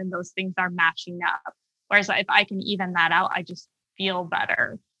inside and those things are matching up. Whereas if I can even that out, I just feel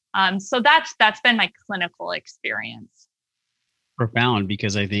better. So that's been my clinical experience. Profound,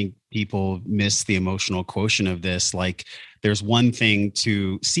 because I think people miss the emotional quotient of this. Like there's one thing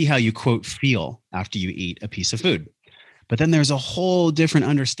to see how you quote feel after you eat a piece of food, but then there's a whole different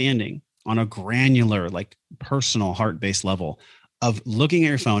understanding on a granular, like personal heart-based level of looking at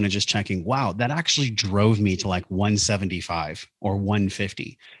your phone and just checking, wow, that actually drove me to like 175 or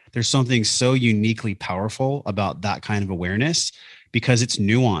 150. There's something so uniquely powerful about that kind of awareness because it's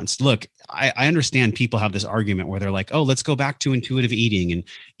nuanced. Look, I understand people have this argument where they're like, oh, let's go back to intuitive eating and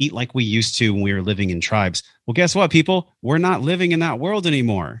eat like we used to when we were living in tribes. Well, guess what, people? We're not living in that world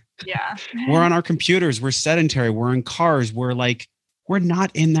anymore. Yeah. We're on our computers. We're sedentary. We're in cars. We're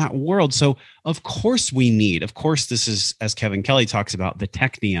not in that world. So of course this is, as Kevin Kelly talks about, the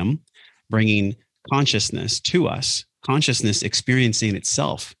technium, bringing consciousness to us, consciousness experiencing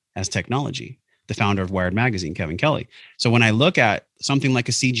itself as technology, the founder of Wired Magazine, Kevin Kelly. So when I look at something like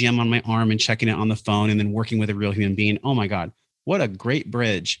a CGM on my arm and checking it on the phone and then working with a real human being, oh my God, what a great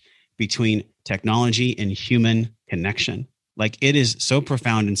bridge between technology and human connection. Like it is so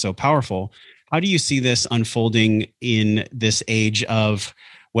profound and so powerful. How do you see this unfolding in this age of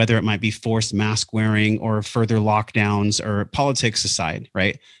whether it might be forced mask wearing or further lockdowns or politics aside,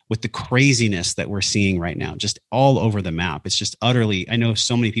 right? With the craziness that we're seeing right now, just all over the map. It's just utterly, I know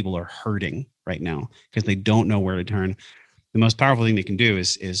so many people are hurting right now because they don't know where to turn. The most powerful thing they can do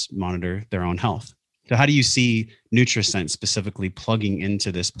is monitor their own health. So how do you see NutriSense specifically plugging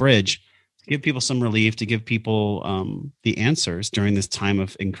into this bridge to give people some relief, to give people the answers during this time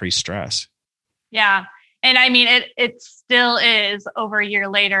of increased stress? Yeah. And I mean, it still is over a year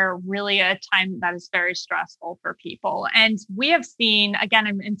later, really a time that is very stressful for people. And we have seen, again,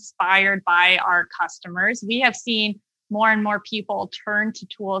 I'm inspired by our customers. We have seen more and more people turn to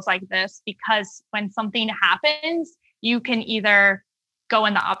tools like this because when something happens, you can either go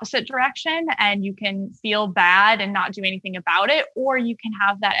in the opposite direction and you can feel bad and not do anything about it, or you can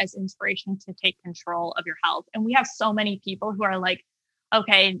have that as inspiration to take control of your health. And we have so many people who are like,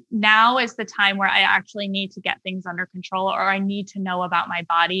 okay, now is the time where I actually need to get things under control, or I need to know about my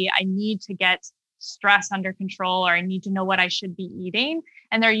body. I need to get stress under control, or I need to know what I should be eating.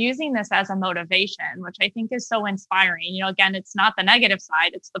 And they're using this as a motivation, which I think is so inspiring. Again, it's not the negative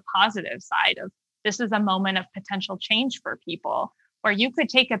side, it's the positive side of this is a moment of potential change for people where you could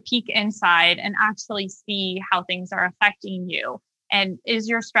take a peek inside and actually see how things are affecting you. And is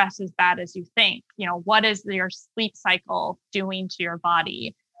your stress as bad as you think? What is your sleep cycle doing to your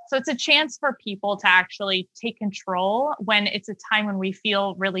body? So it's a chance for people to actually take control when it's a time when we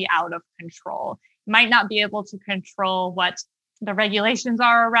feel really out of control. You might not be able to control what the regulations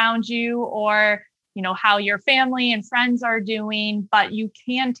are around you or, how your family and friends are doing, but you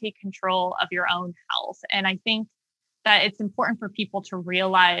can take control of your own health. And I think that it's important for people to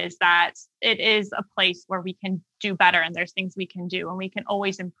realize that it is a place where we can do better and there's things we can do and we can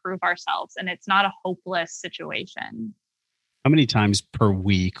always improve ourselves. And it's not a hopeless situation. How many times per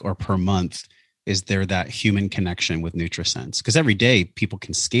week or per month is there that human connection with NutriSense? Because every day people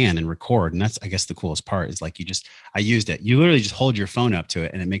can scan and record. And that's, I guess, the coolest part is like I used it. You literally just hold your phone up to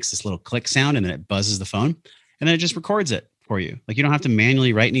it and it makes this little click sound and then it buzzes the phone and then it just records it for you. Like you don't have to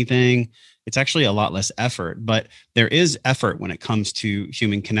manually write anything. It's actually a lot less effort, but there is effort when it comes to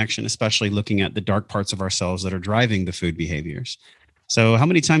human connection, especially looking at the dark parts of ourselves that are driving the food behaviors. So how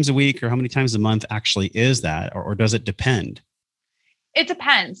many times a week or how many times a month actually is that, or does it depend? It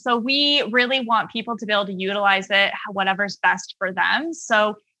depends. So we really want people to be able to utilize it, whatever's best for them.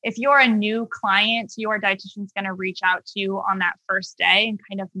 So if you're a new client, your dietitian's going to reach out to you on that first day and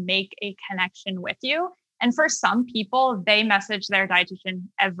kind of make a connection with you. And for some people, they message their dietitian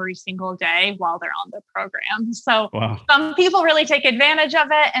every single day while they're on the program. So Some people really take advantage of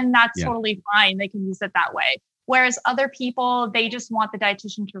it, and that's totally fine. They can use it that way. Whereas other people, they just want the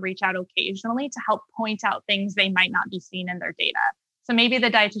dietitian to reach out occasionally to help point out things they might not be seeing in their data. So maybe the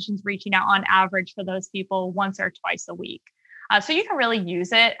dietitian's reaching out on average for those people once or twice a week. So you can really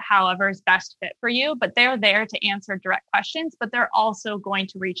use it however is best fit for you, but they're there to answer direct questions, but they're also going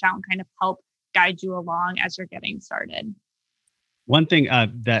to reach out and kind of help guide you along as you're getting started. One thing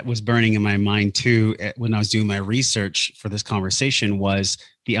that was burning in my mind too, when I was doing my research for this conversation, was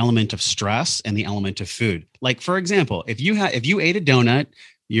the element of stress and the element of food. Like, for example, if you ate a donut,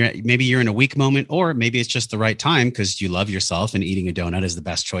 maybe you're in a weak moment, or maybe it's just the right time because you love yourself and eating a donut is the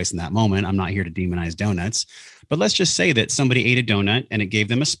best choice in that moment. I'm not here to demonize donuts, but let's just say that somebody ate a donut and it gave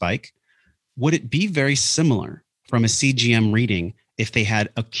them a spike. Would it be very similar from a CGM reading if they had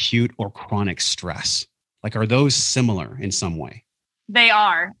acute or chronic stress? Like, are those similar in some way? They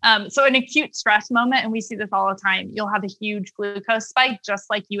are. So an acute stress moment, and we see this all the time, you'll have a huge glucose spike just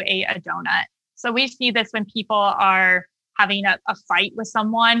like you ate a donut. So we see this when people are having a fight with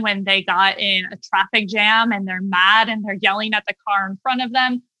someone, when they got in a traffic jam and they're mad and they're yelling at the car in front of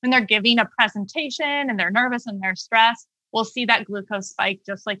them, when they're giving a presentation and they're nervous and they're stressed, we'll see that glucose spike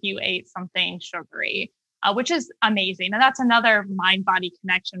just like you ate something sugary, which is amazing. And that's another mind-body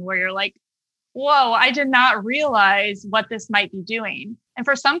connection where you're like, whoa, I did not realize what this might be doing. And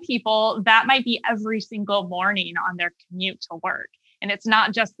for some people, that might be every single morning on their commute to work. And it's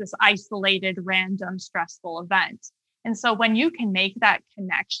not just this isolated, random, stressful event. And so when you can make that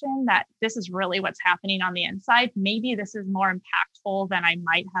connection that this is really what's happening on the inside, maybe this is more impactful than I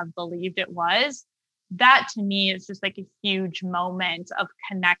might have believed it was. That to me is just like a huge moment of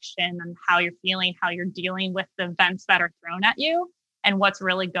connection and how you're feeling, how you're dealing with the events that are thrown at you and what's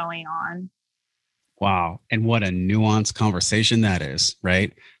really going on. Wow. And what a nuanced conversation that is,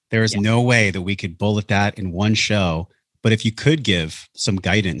 right? There is no way that we could bullet that in one show. But if you could give some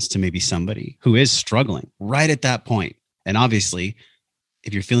guidance to maybe somebody who is struggling right at that point, and obviously,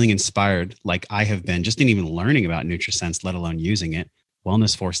 if you're feeling inspired, like I have been, just in even learning about NutriSense, let alone using it,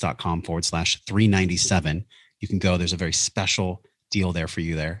 wellnessforce.com/397. You can go. There's a very special deal there for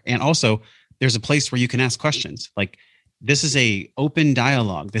you there. And also, there's a place where you can ask questions. Like, this is a open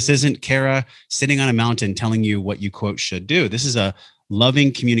dialogue. This isn't Kara sitting on a mountain telling you what you, quote, should do. This is a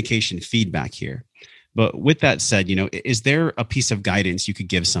loving communication feedback here. But with that said, is there a piece of guidance you could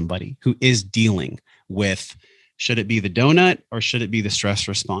give somebody who is dealing with, should it be the donut or should it be the stress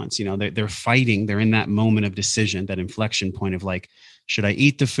response? They're fighting. They're in that moment of decision, that inflection point of like, should I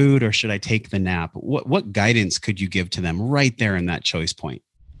eat the food or should I take the nap? What guidance could you give to them right there in that choice point?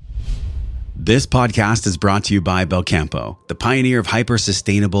 This podcast is brought to you by Belcampo, the pioneer of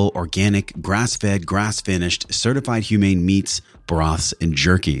hyper-sustainable, organic, grass-fed, grass-finished, certified humane meats, broths, and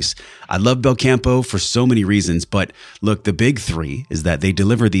jerkies. I love Belcampo for so many reasons, but look, the big three is that they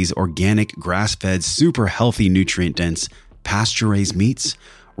deliver these organic, grass-fed, super healthy, nutrient-dense, pasture-raised meats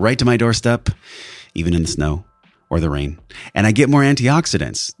right to my doorstep, even in the snow or the rain. And I get more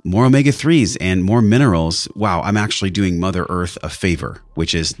antioxidants, more omega-3s, and more minerals. Wow, I'm actually doing Mother Earth a favor,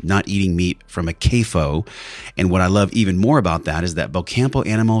 which is not eating meat from a CAFO. And what I love even more about that is that Belcampo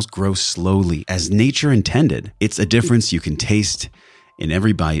animals grow slowly, as nature intended. It's a difference you can taste in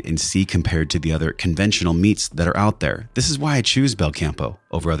every bite and see compared to the other conventional meats that are out there. This is why I choose Belcampo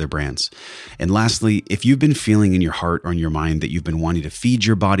over other brands. And lastly, if you've been feeling in your heart or in your mind that you've been wanting to feed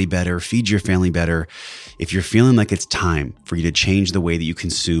your body better, feed your family better, if you're feeling like it's time for you to change the way that you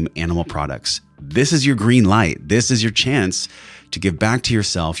consume animal products, this is your green light. This is your chance to give back to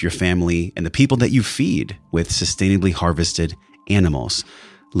yourself, your family, and the people that you feed with sustainably harvested animals.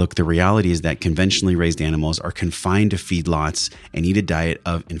 Look, the reality is that conventionally raised animals are confined to feedlots and eat a diet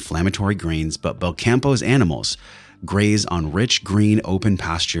of inflammatory grains, but Belcampo's animals graze on rich green open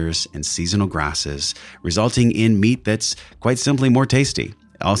pastures and seasonal grasses, resulting in meat that's quite simply more tasty.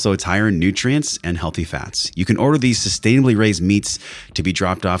 Also, it's higher in nutrients and healthy fats. You can order these sustainably raised meats to be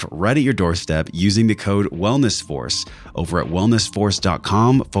dropped off right at your doorstep using the code WellnessForce over at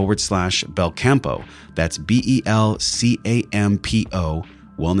wellnessforce.com/Belcampo. That's BELCAMPO.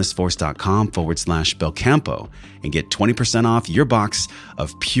 wellnessforce.com/Belcampo and get 20% off your box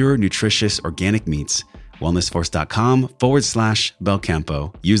of pure, nutritious, organic meats.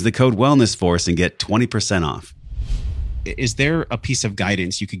 wellnessforce.com/Belcampo. Use the code WellnessForce and get 20% off. Is there a piece of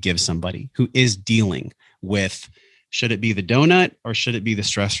guidance you could give somebody who is dealing with, should it be the donut or should it be the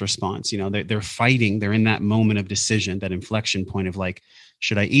stress response? You know, they're fighting, they're in that moment of decision, that inflection point of like,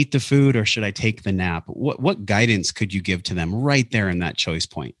 should I eat the food or should I take the nap? What guidance could you give to them right there in that choice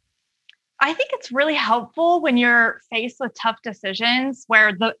point? I think it's really helpful when you're faced with tough decisions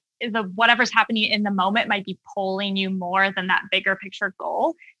where the whatever's happening in the moment might be pulling you more than that bigger picture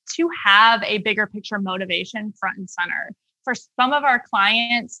goal, to have a bigger picture motivation front and center. For some of our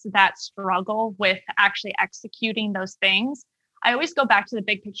clients that struggle with actually executing those things, I always go back to the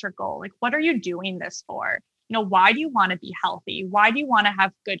big picture goal. Like, what are you doing this for? You know, why do you want to be healthy? Why do you want to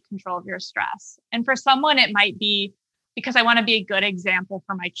have good control of your stress? And for someone, it might be because I want to be a good example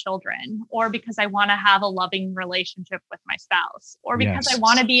for my children, or because I want to have a loving relationship with my spouse, or because I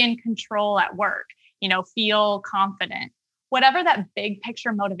want to be in control at work, you know, feel confident. Whatever that big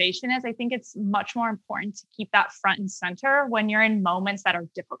picture motivation is, I think it's much more important to keep that front and center when you're in moments that are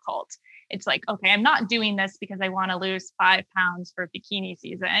difficult. It's like, okay, I'm not doing this because I want to lose 5 pounds for bikini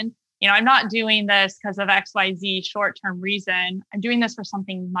season. You know, I'm not doing this because of XYZ short-term reason. I'm doing this for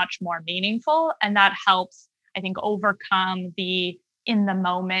something much more meaningful. And that helps, I think, overcome the in the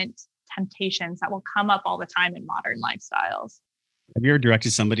moment temptations that will come up all the time in modern lifestyles. Have you ever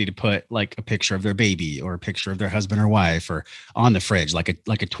directed somebody to put like a picture of their baby or a picture of their husband or wife or on the fridge, like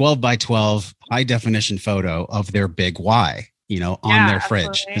a 12 by 12 high definition photo of their big why, you know, on their fridge?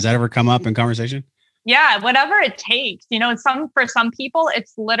 Absolutely. Has that ever come up in conversation? Yeah, whatever it takes. You know, for some people,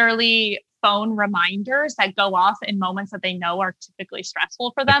 it's literally phone reminders that go off in moments that they know are typically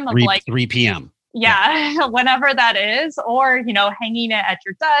stressful for them. Like 3 p.m. Yeah, whenever that is, or, you know, hanging it at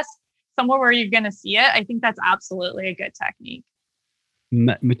your desk, somewhere where you're going to see it. I think that's absolutely a good technique.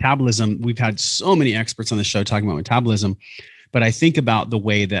 Metabolism. We've had so many experts on the show talking about metabolism, but I think about the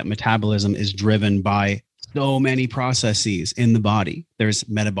way that metabolism is driven by so many processes in the body. There's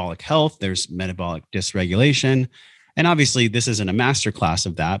metabolic health, there's metabolic dysregulation. And obviously this isn't a masterclass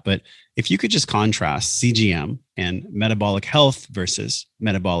of that, but if you could just contrast CGM and metabolic health versus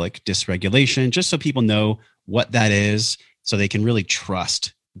metabolic dysregulation, just so people know what that is, so they can really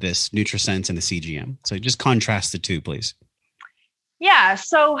trust this NutriSense and the CGM. So just contrast the two, please. Yeah.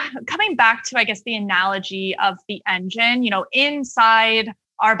 So coming back to, I guess, the analogy of the engine, you know, inside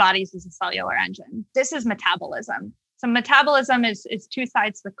our bodies is a cellular engine. This is metabolism. So metabolism is two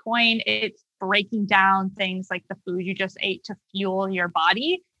sides of the coin. It's breaking down things like the food you just ate to fuel your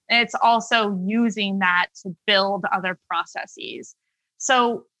body. And it's also using that to build other processes.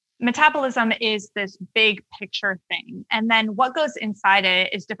 So metabolism is this big picture thing. And then what goes inside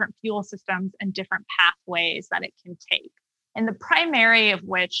it is different fuel systems and different pathways that it can take. And the primary of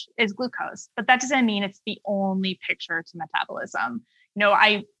which is glucose. But that doesn't mean it's the only picture to metabolism. You know,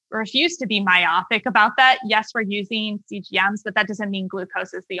 I refuse to be myopic about that. Yes, we're using CGMs, but that doesn't mean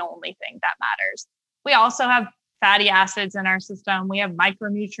glucose is the only thing that matters. We also have fatty acids in our system. We have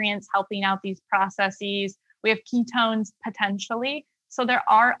micronutrients helping out these processes. We have ketones potentially. So there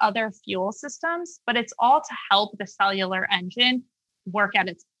are other fuel systems, but it's all to help the cellular engine work at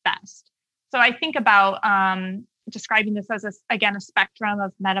its best. So I think about describing this as, a spectrum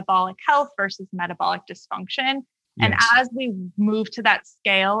of metabolic health versus metabolic dysfunction. And as we move to that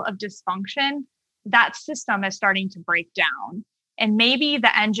scale of dysfunction, that system is starting to break down. And maybe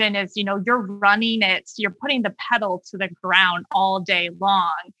the engine is, you know, you're running it, so you're putting the pedal to the ground all day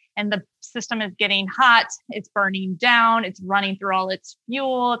long, and the system is getting hot, it's burning down, it's running through all its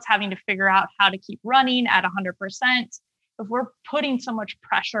fuel, it's having to figure out how to keep running at 100%. If we're putting so much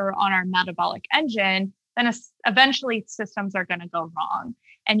pressure on our metabolic engine, then eventually systems are going to go wrong.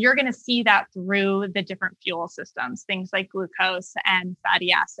 And you're going to see that through the different fuel systems, things like glucose and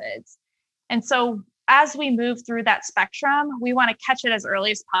fatty acids. And so as we move through that spectrum, we want to catch it as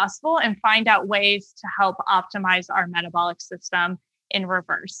early as possible and find out ways to help optimize our metabolic system in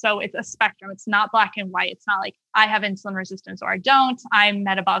reverse. So it's a spectrum. It's not black and white. It's not like I have insulin resistance or I don't, I'm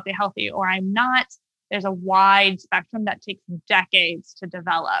metabolically healthy or I'm not. There's a wide spectrum that takes decades to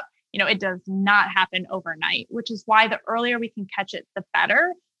develop. You know, it does not happen overnight, which is why the earlier we can catch it, the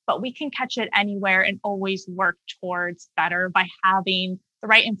better. But we can catch it anywhere and always work towards better by having the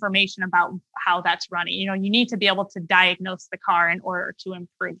right information about how that's running. You know, you need to be able to diagnose the car in order to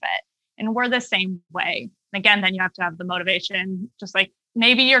improve it. And we're the same way. Again, then you have to have the motivation, just like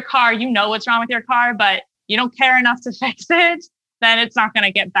maybe your car, you know what's wrong with your car, but you don't care enough to fix it, then it's not going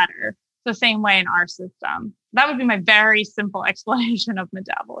to get better. the same way in our system. That would be my very simple explanation of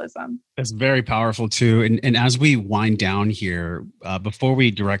metabolism. That's very powerful too. And as we wind down here, before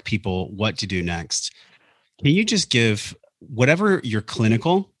we direct people what to do next, can you just give whatever your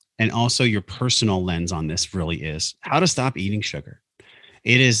clinical and also your personal lens on this really is, how to stop eating sugar?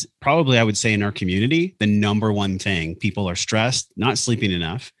 It is probably, I would say, in our community, the number one thing. People are stressed, not sleeping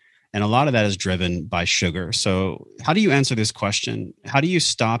enough. And a lot of that is driven by sugar. So how do you answer this question? How do you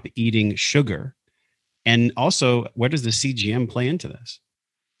stop eating sugar? And also, where does the CGM play into this?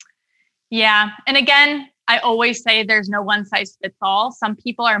 Yeah. And again, I always say there's no one size fits all. Some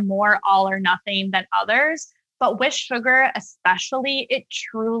people are more all or nothing than others. But with sugar, especially, it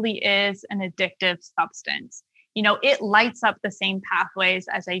truly is an addictive substance. It lights up the same pathways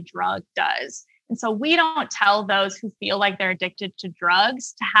as a drug does. And so we don't tell those who feel like they're addicted to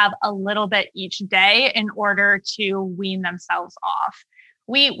drugs to have a little bit each day in order to wean themselves off.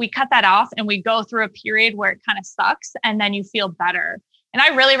 We cut that off and we go through a period where it kind of sucks and then you feel better. And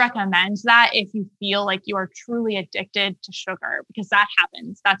I really recommend that if you feel like you are truly addicted to sugar, because that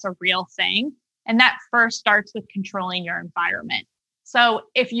happens. That's a real thing. And that first starts with controlling your environment. So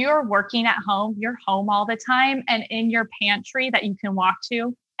if you're working at home, you're home all the time, and in your pantry that you can walk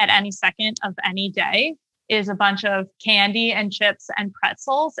to at any second of any day is a bunch of candy and chips and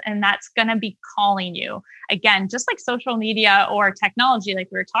pretzels, and that's going to be calling you. Again, just like social media or technology, like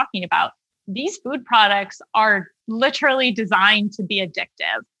we were talking about, these food products are literally designed to be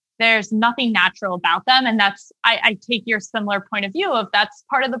addictive. There's nothing natural about them. And I take your similar point of view of that's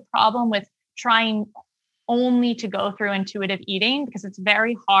part of the problem with trying only to go through intuitive eating, because it's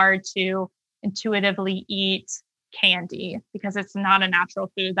very hard to intuitively eat candy because it's not a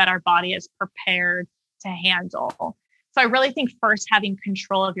natural food that our body is prepared to handle. So I really think first having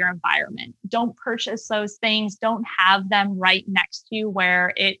control of your environment. Don't purchase those things. Don't have them right next to you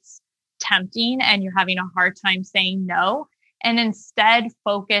where it's tempting and you're having a hard time saying no. And instead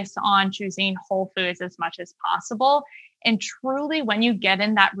focus on choosing whole foods as much as possible. And truly, when you get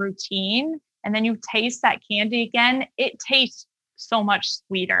in that routine and then you taste that candy again, it tastes so much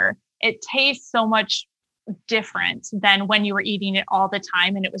sweeter. It tastes so much different than when you were eating it all the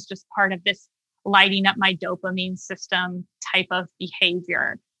time and it was just part of this lighting up my dopamine system type of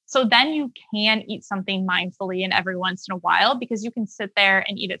behavior. So then you can eat something mindfully and every once in a while, because you can sit there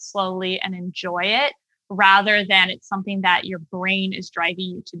and eat it slowly and enjoy it rather than it's something that your brain is driving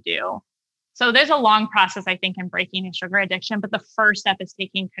you to do. So there's a long process, I think, in breaking a sugar addiction, but the first step is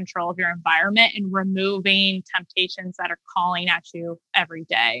taking control of your environment and removing temptations that are calling at you every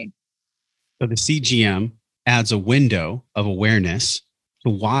day. So the CGM adds a window of awareness to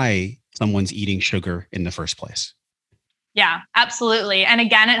why someone's eating sugar in the first place. Yeah, absolutely. And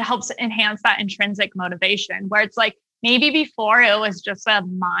again, it helps enhance that intrinsic motivation where it's like, maybe before it was just a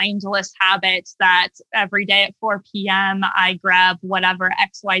mindless habit that every day at 4 p.m. I grab whatever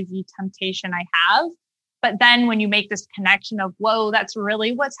XYZ temptation I have. But then when you make this connection of, whoa, that's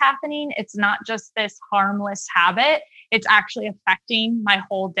really what's happening. It's not just this harmless habit. It's actually affecting my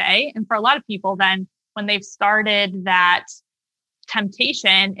whole day. And for a lot of people, then when they've started that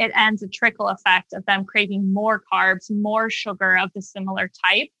temptation, it ends a trickle effect of them craving more carbs, more sugar of the similar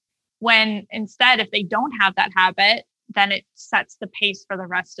type. When instead, if they don't have that habit, then it sets the pace for the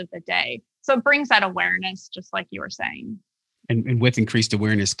rest of the day. So it brings that awareness, just like you were saying. And with increased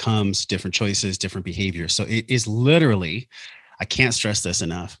awareness comes different choices, different behaviors. So it is literally, I can't stress this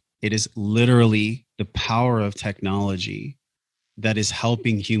enough, it is literally the power of technology that is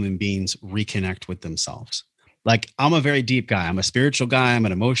helping human beings reconnect with themselves. Like, I'm a very deep guy. I'm a spiritual guy. I'm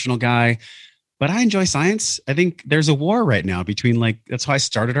an emotional guy, but I enjoy science. I think there's a war right now between, like, that's how I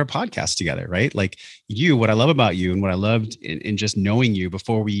started our podcast together, right? Like what I love about you and what I loved in just knowing you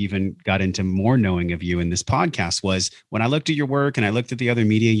before we even got into more knowing of you in this podcast was when I looked at your work and I looked at the other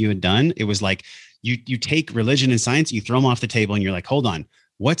media you had done, it was like, you take religion and science, you throw them off the table and you're like, hold on,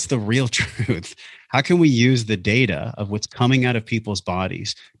 what's the real truth? How can we use the data of what's coming out of people's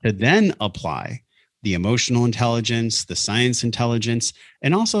bodies to then apply the emotional intelligence, the science intelligence,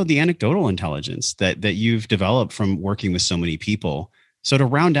 and also the anecdotal intelligence that you've developed from working with so many people. So to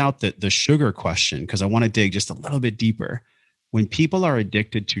round out the sugar question, because I want to dig just a little bit deeper, when people are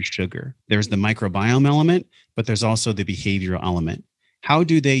addicted to sugar, there's the microbiome element, but there's also the behavioral element. How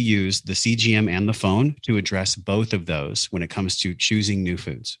do they use the CGM and the phone to address both of those when it comes to choosing new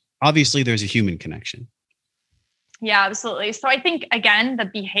foods? Obviously, there's a human connection. Yeah, absolutely. So I think, again, the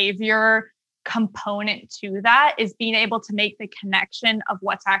behavior component to that is being able to make the connection of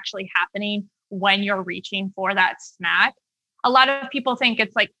what's actually happening when you're reaching for that snack. A lot of people think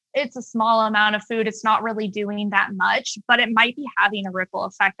it's like it's a small amount of food. It's not really doing that much, but it might be having a ripple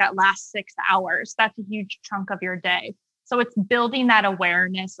effect that lasts 6 hours. That's a huge chunk of your day. So it's building that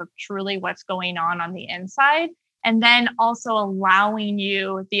awareness of truly what's going on the inside, and then also allowing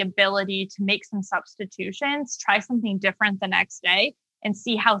you the ability to make some substitutions, try something different the next day, and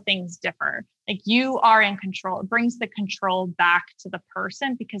see how things differ. Like, you are in control. It brings the control back to the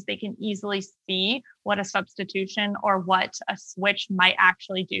person because they can easily see what a substitution or what a switch might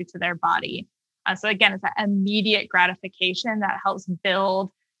actually do to their body. So again, it's an immediate gratification that helps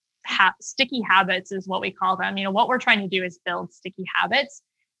build sticky habits, is what we call them. What we're trying to do is build sticky habits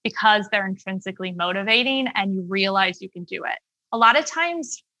because they're intrinsically motivating and you realize you can do it. A lot of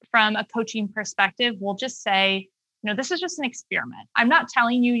times from a coaching perspective, we'll just say, this is just an experiment. I'm not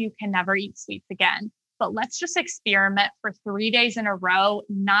telling you can never eat sweets again, but let's just experiment for 3 days in a row,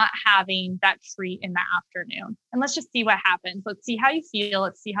 not having that treat in the afternoon. And let's just see what happens. Let's see how you feel.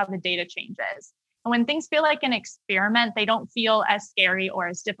 Let's see how the data changes. And when things feel like an experiment, they don't feel as scary or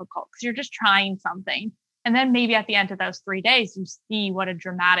as difficult because you're just trying something. And then maybe at the end of those 3 days, you see what a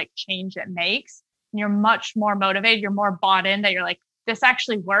dramatic change it makes. And you're much more motivated. You're more bought in that you're like, this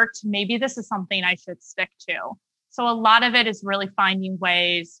actually worked. Maybe this is something I should stick to. So a lot of it is really finding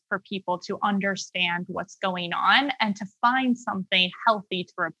ways for people to understand what's going on and to find something healthy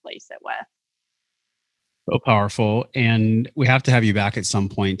to replace it with. So powerful. And we have to have you back at some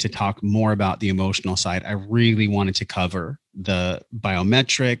point to talk more about the emotional side. I really wanted to cover the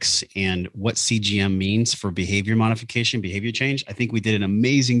biometrics and what CGM means for behavior modification, behavior change. I think we did an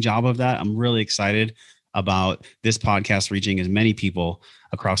amazing job of that. I'm really excited about this podcast reaching as many people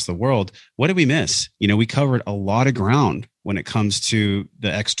across the world. What did we miss? We covered a lot of ground when it comes to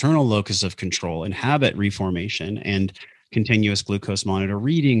the external locus of control and habit reformation and continuous glucose monitor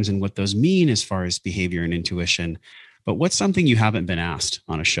readings and what those mean as far as behavior and intuition. But what's something you haven't been asked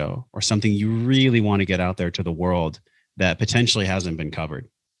on a show, or something you really want to get out there to the world that potentially hasn't been covered?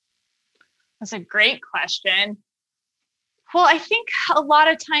 That's a great question. Well, I think a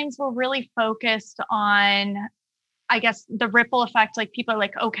lot of times we're really focused on, I guess, the ripple effect. Like, people are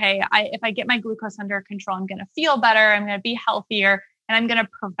like, okay, if I get my glucose under control, I'm going to feel better, I'm going to be healthier, and I'm going to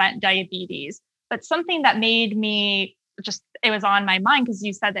prevent diabetes. But something that made me it was on my mind, because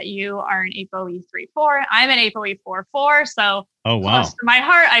you said that you are an ApoE3/4. I'm an ApoE4/4. So close to my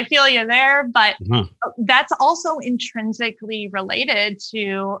heart, I feel you there. But that's also intrinsically related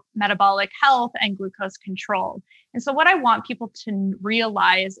to metabolic health and glucose control. And so what I want people to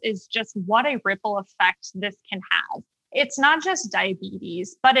realize is just what a ripple effect this can have. It's not just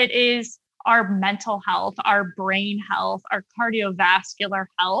diabetes, but it is our mental health, our brain health, our cardiovascular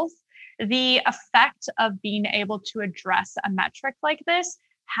health. The effect of being able to address a metric like this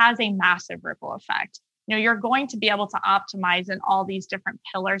has a massive ripple effect. You're going to be able to optimize in all these different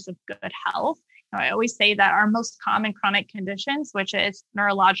pillars of good health. I always say that our most common chronic conditions, which is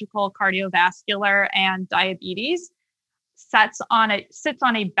neurological, cardiovascular, and diabetes, sits on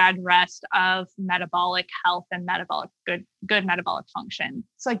a bed rest of metabolic health and good metabolic function.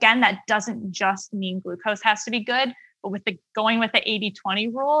 So again, that doesn't just mean glucose has to be good. But going with the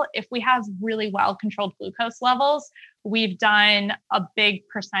 80-20 rule, if we have really well-controlled glucose levels, we've done a big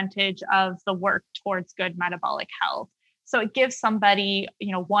percentage of the work towards good metabolic health. So it gives somebody,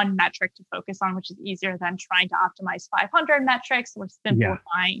 one metric to focus on, which is easier than trying to optimize 500 metrics. We're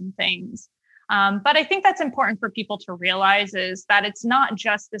simplifying things. But I think that's important for people to realize, is that it's not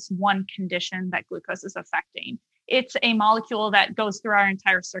just this one condition that glucose is affecting. It's a molecule that goes through our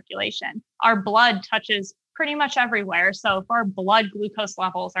entire circulation. Our blood touches pretty much everywhere. So if our blood glucose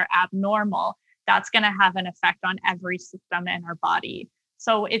levels are abnormal, that's going to have an effect on every system in our body.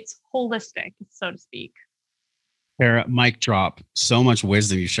 So it's holistic, so to speak. Tara, mic drop. So much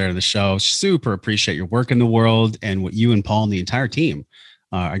wisdom you shared on the show. Super appreciate your work in the world and what you and Paul and the entire team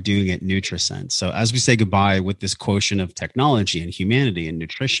are doing at NutriSense. So as we say goodbye with this quotient of technology and humanity and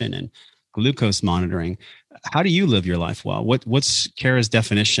nutrition and glucose monitoring, how do you live your life well? What's Kara's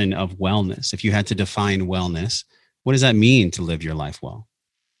definition of wellness? If you had to define wellness, what does that mean to live your life well?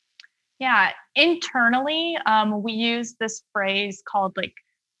 Yeah, internally, we use this phrase called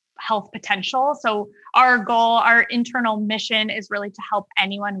health potential. So our goal, our internal mission is really to help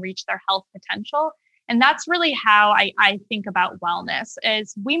anyone reach their health potential. And that's really how I think about wellness,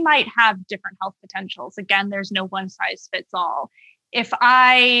 is we might have different health potentials. Again, there's no one size fits all. If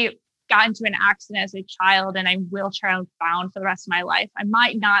I got into an accident as a child and I'm wheelchair bound for the rest of my life, I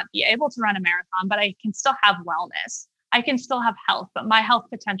might not be able to run a marathon, but I can still have wellness. I can still have health, but my health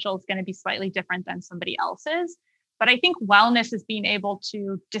potential is going to be slightly different than somebody else's. But I think wellness is being able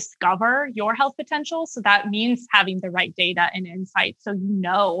to discover your health potential. So that means having the right data and insight so you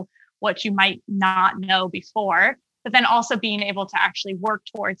know what you might not know before, but then also being able to actually work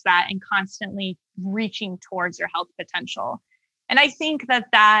towards that and constantly reaching towards your health potential. And I think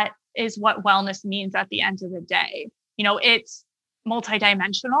that is what wellness means at the end of the day. It's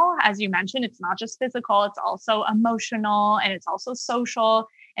multidimensional, as you mentioned. It's not just physical, it's also emotional, and it's also social,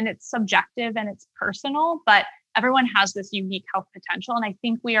 and it's subjective, and it's personal, but everyone has this unique health potential. And I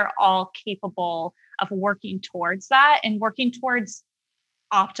think we are all capable of working towards that and working towards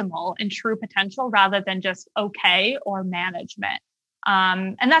optimal and true potential rather than just okay or management.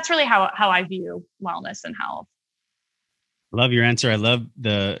 And that's really how I view wellness and health. Love your answer. I love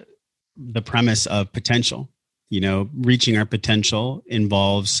the premise of potential. Reaching our potential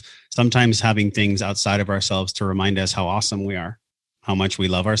involves sometimes having things outside of ourselves to remind us how awesome we are, how much we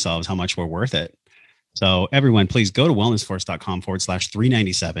love ourselves, how much we're worth it. So everyone, please go to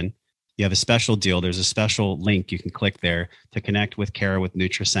wellnessforce.com/397. You have a special deal. There's a special link you can click there to connect with Kara with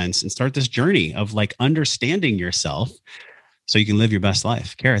NutriSense and start this journey of understanding yourself so you can live your best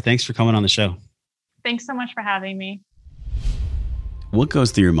life. Kara, thanks for coming on the show. Thanks so much for having me. What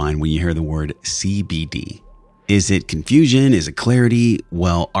goes through your mind when you hear the word CBD? Is it confusion? Is it clarity?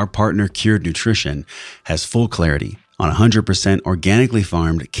 Well, our partner Cured Nutrition has full clarity on 100% organically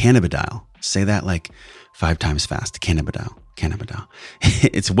farmed cannabidiol. Say that 5 times fast. Cannabidiol.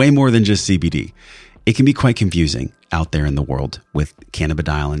 It's way more than just CBD. It can be quite confusing out there in the world with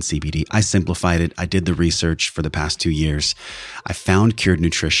cannabidiol and CBD. I simplified it. I did the research for the past 2 years. I found Cured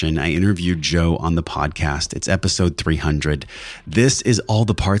Nutrition. I interviewed Joe on the podcast. It's episode 300. This is all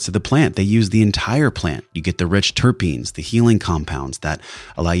the parts of the plant. They use the entire plant. You get the rich terpenes, the healing compounds that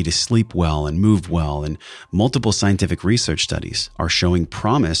allow you to sleep well and move well. And multiple scientific research studies are showing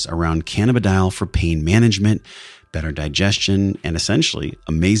promise around cannabidiol for pain management, better digestion, and essentially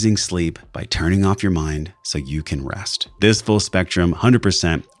amazing sleep by turning off your mind so you can rest. This full spectrum,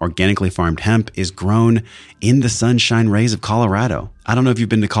 100% organically farmed hemp is grown in the sunshine rays of Colorado. I don't know if you've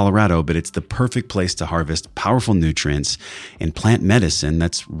been to Colorado, but it's the perfect place to harvest powerful nutrients and plant medicine.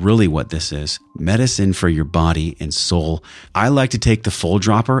 That's really what this is. Medicine for your body and soul. I like to take the full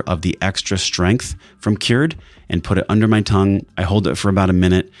dropper of the extra strength from Cured and put it under my tongue. I hold it for about a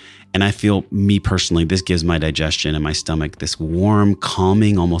minute. And I feel, me personally, this gives my digestion and my stomach this warm,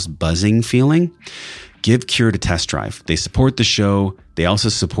 calming, almost buzzing feeling. Give Cured a test drive. They support the show. They also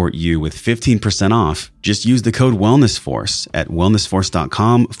support you with 15% off. Just use the code WellnessForce at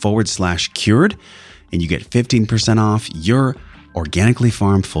wellnessforce.com/cured, and you get 15% off your organically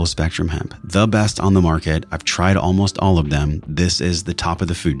farmed full spectrum hemp. The best on the market. I've tried almost all of them. This is the top of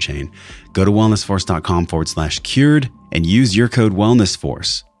the food chain. Go to wellnessforce.com/cured and use your code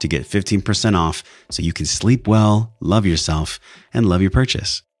WellnessForce to get 15% off so you can sleep well, love yourself, and love your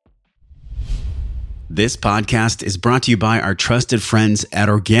purchase. This podcast is brought to you by our trusted friends at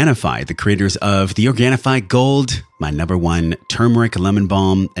Organifi, the creators of the Organifi Gold, my #1 turmeric lemon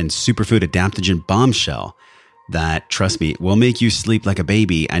balm and superfood adaptogen bombshell that, trust me, will make you sleep like a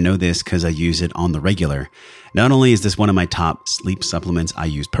baby. I know this because I use it on the regular. Not only is this one of my top sleep supplements I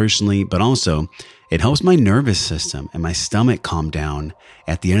use personally, but also it helps my nervous system and my stomach calm down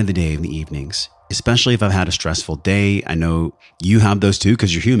at the end of the day in the evenings, especially if I've had a stressful day. I know you have those too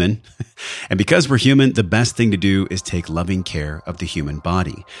because you're human. And because we're human, the best thing to do is take loving care of the human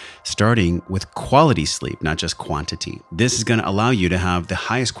body, starting with quality sleep, not just quantity. This is going to allow you to have the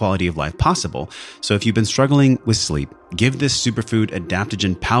highest quality of life possible. So if you've been struggling with sleep, give this superfood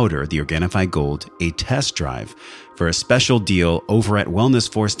adaptogen powder, the Organifi Gold, a test drive for a special deal over at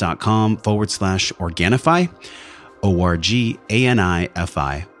wellnessforce.com/Organifi.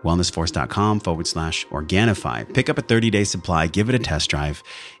 ORGANIFI, wellnessforce.com/Organifi. Pick up a 30-day supply, give it a test drive.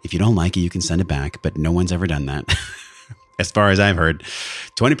 If you don't like it, you can send it back, but no one's ever done that. As far as I've heard,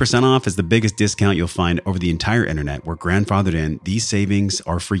 20% off is the biggest discount you'll find over the entire internet. We're grandfathered in. These savings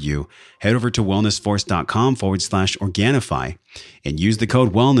are for you. Head over to wellnessforce.com/Organifi and use the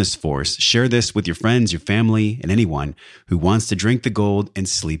code WellnessForce. Share this with your friends, your family, and anyone who wants to drink the gold and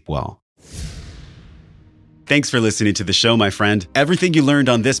sleep well. Thanks for listening to the show, my friend. Everything you learned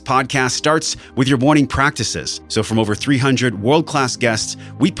on this podcast starts with your morning practices. So from over 300 world-class guests,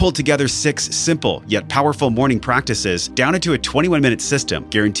 we pulled together 6 simple yet powerful morning practices down into a 21-minute system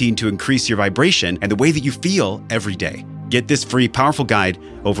guaranteed to increase your vibration and the way that you feel every day. Get this free, powerful guide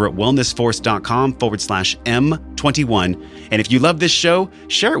over at wellnessforce.com/M20. 21. And if you love this show,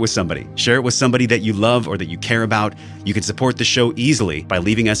 share it with somebody. Share it with somebody that you love or that you care about. You can support the show easily by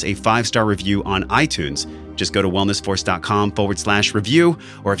leaving us a 5-star review on iTunes. Just go to wellnessforce.com/review,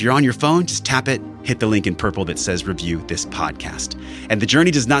 or if you're on your phone, just tap it, hit the link in purple that says review this podcast. And the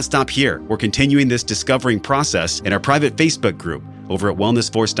journey does not stop here. We're continuing this discovering process in our private Facebook group over at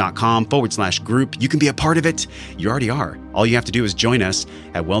wellnessforce.com/group. You can be a part of it. You already are. All you have to do is join us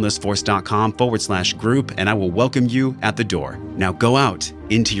at wellnessforce.com/group, and I will welcome you at the door. Now go out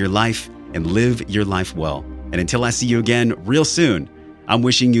into your life and live your life well. And until I see you again real soon, I'm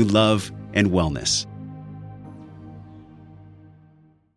wishing you love and wellness.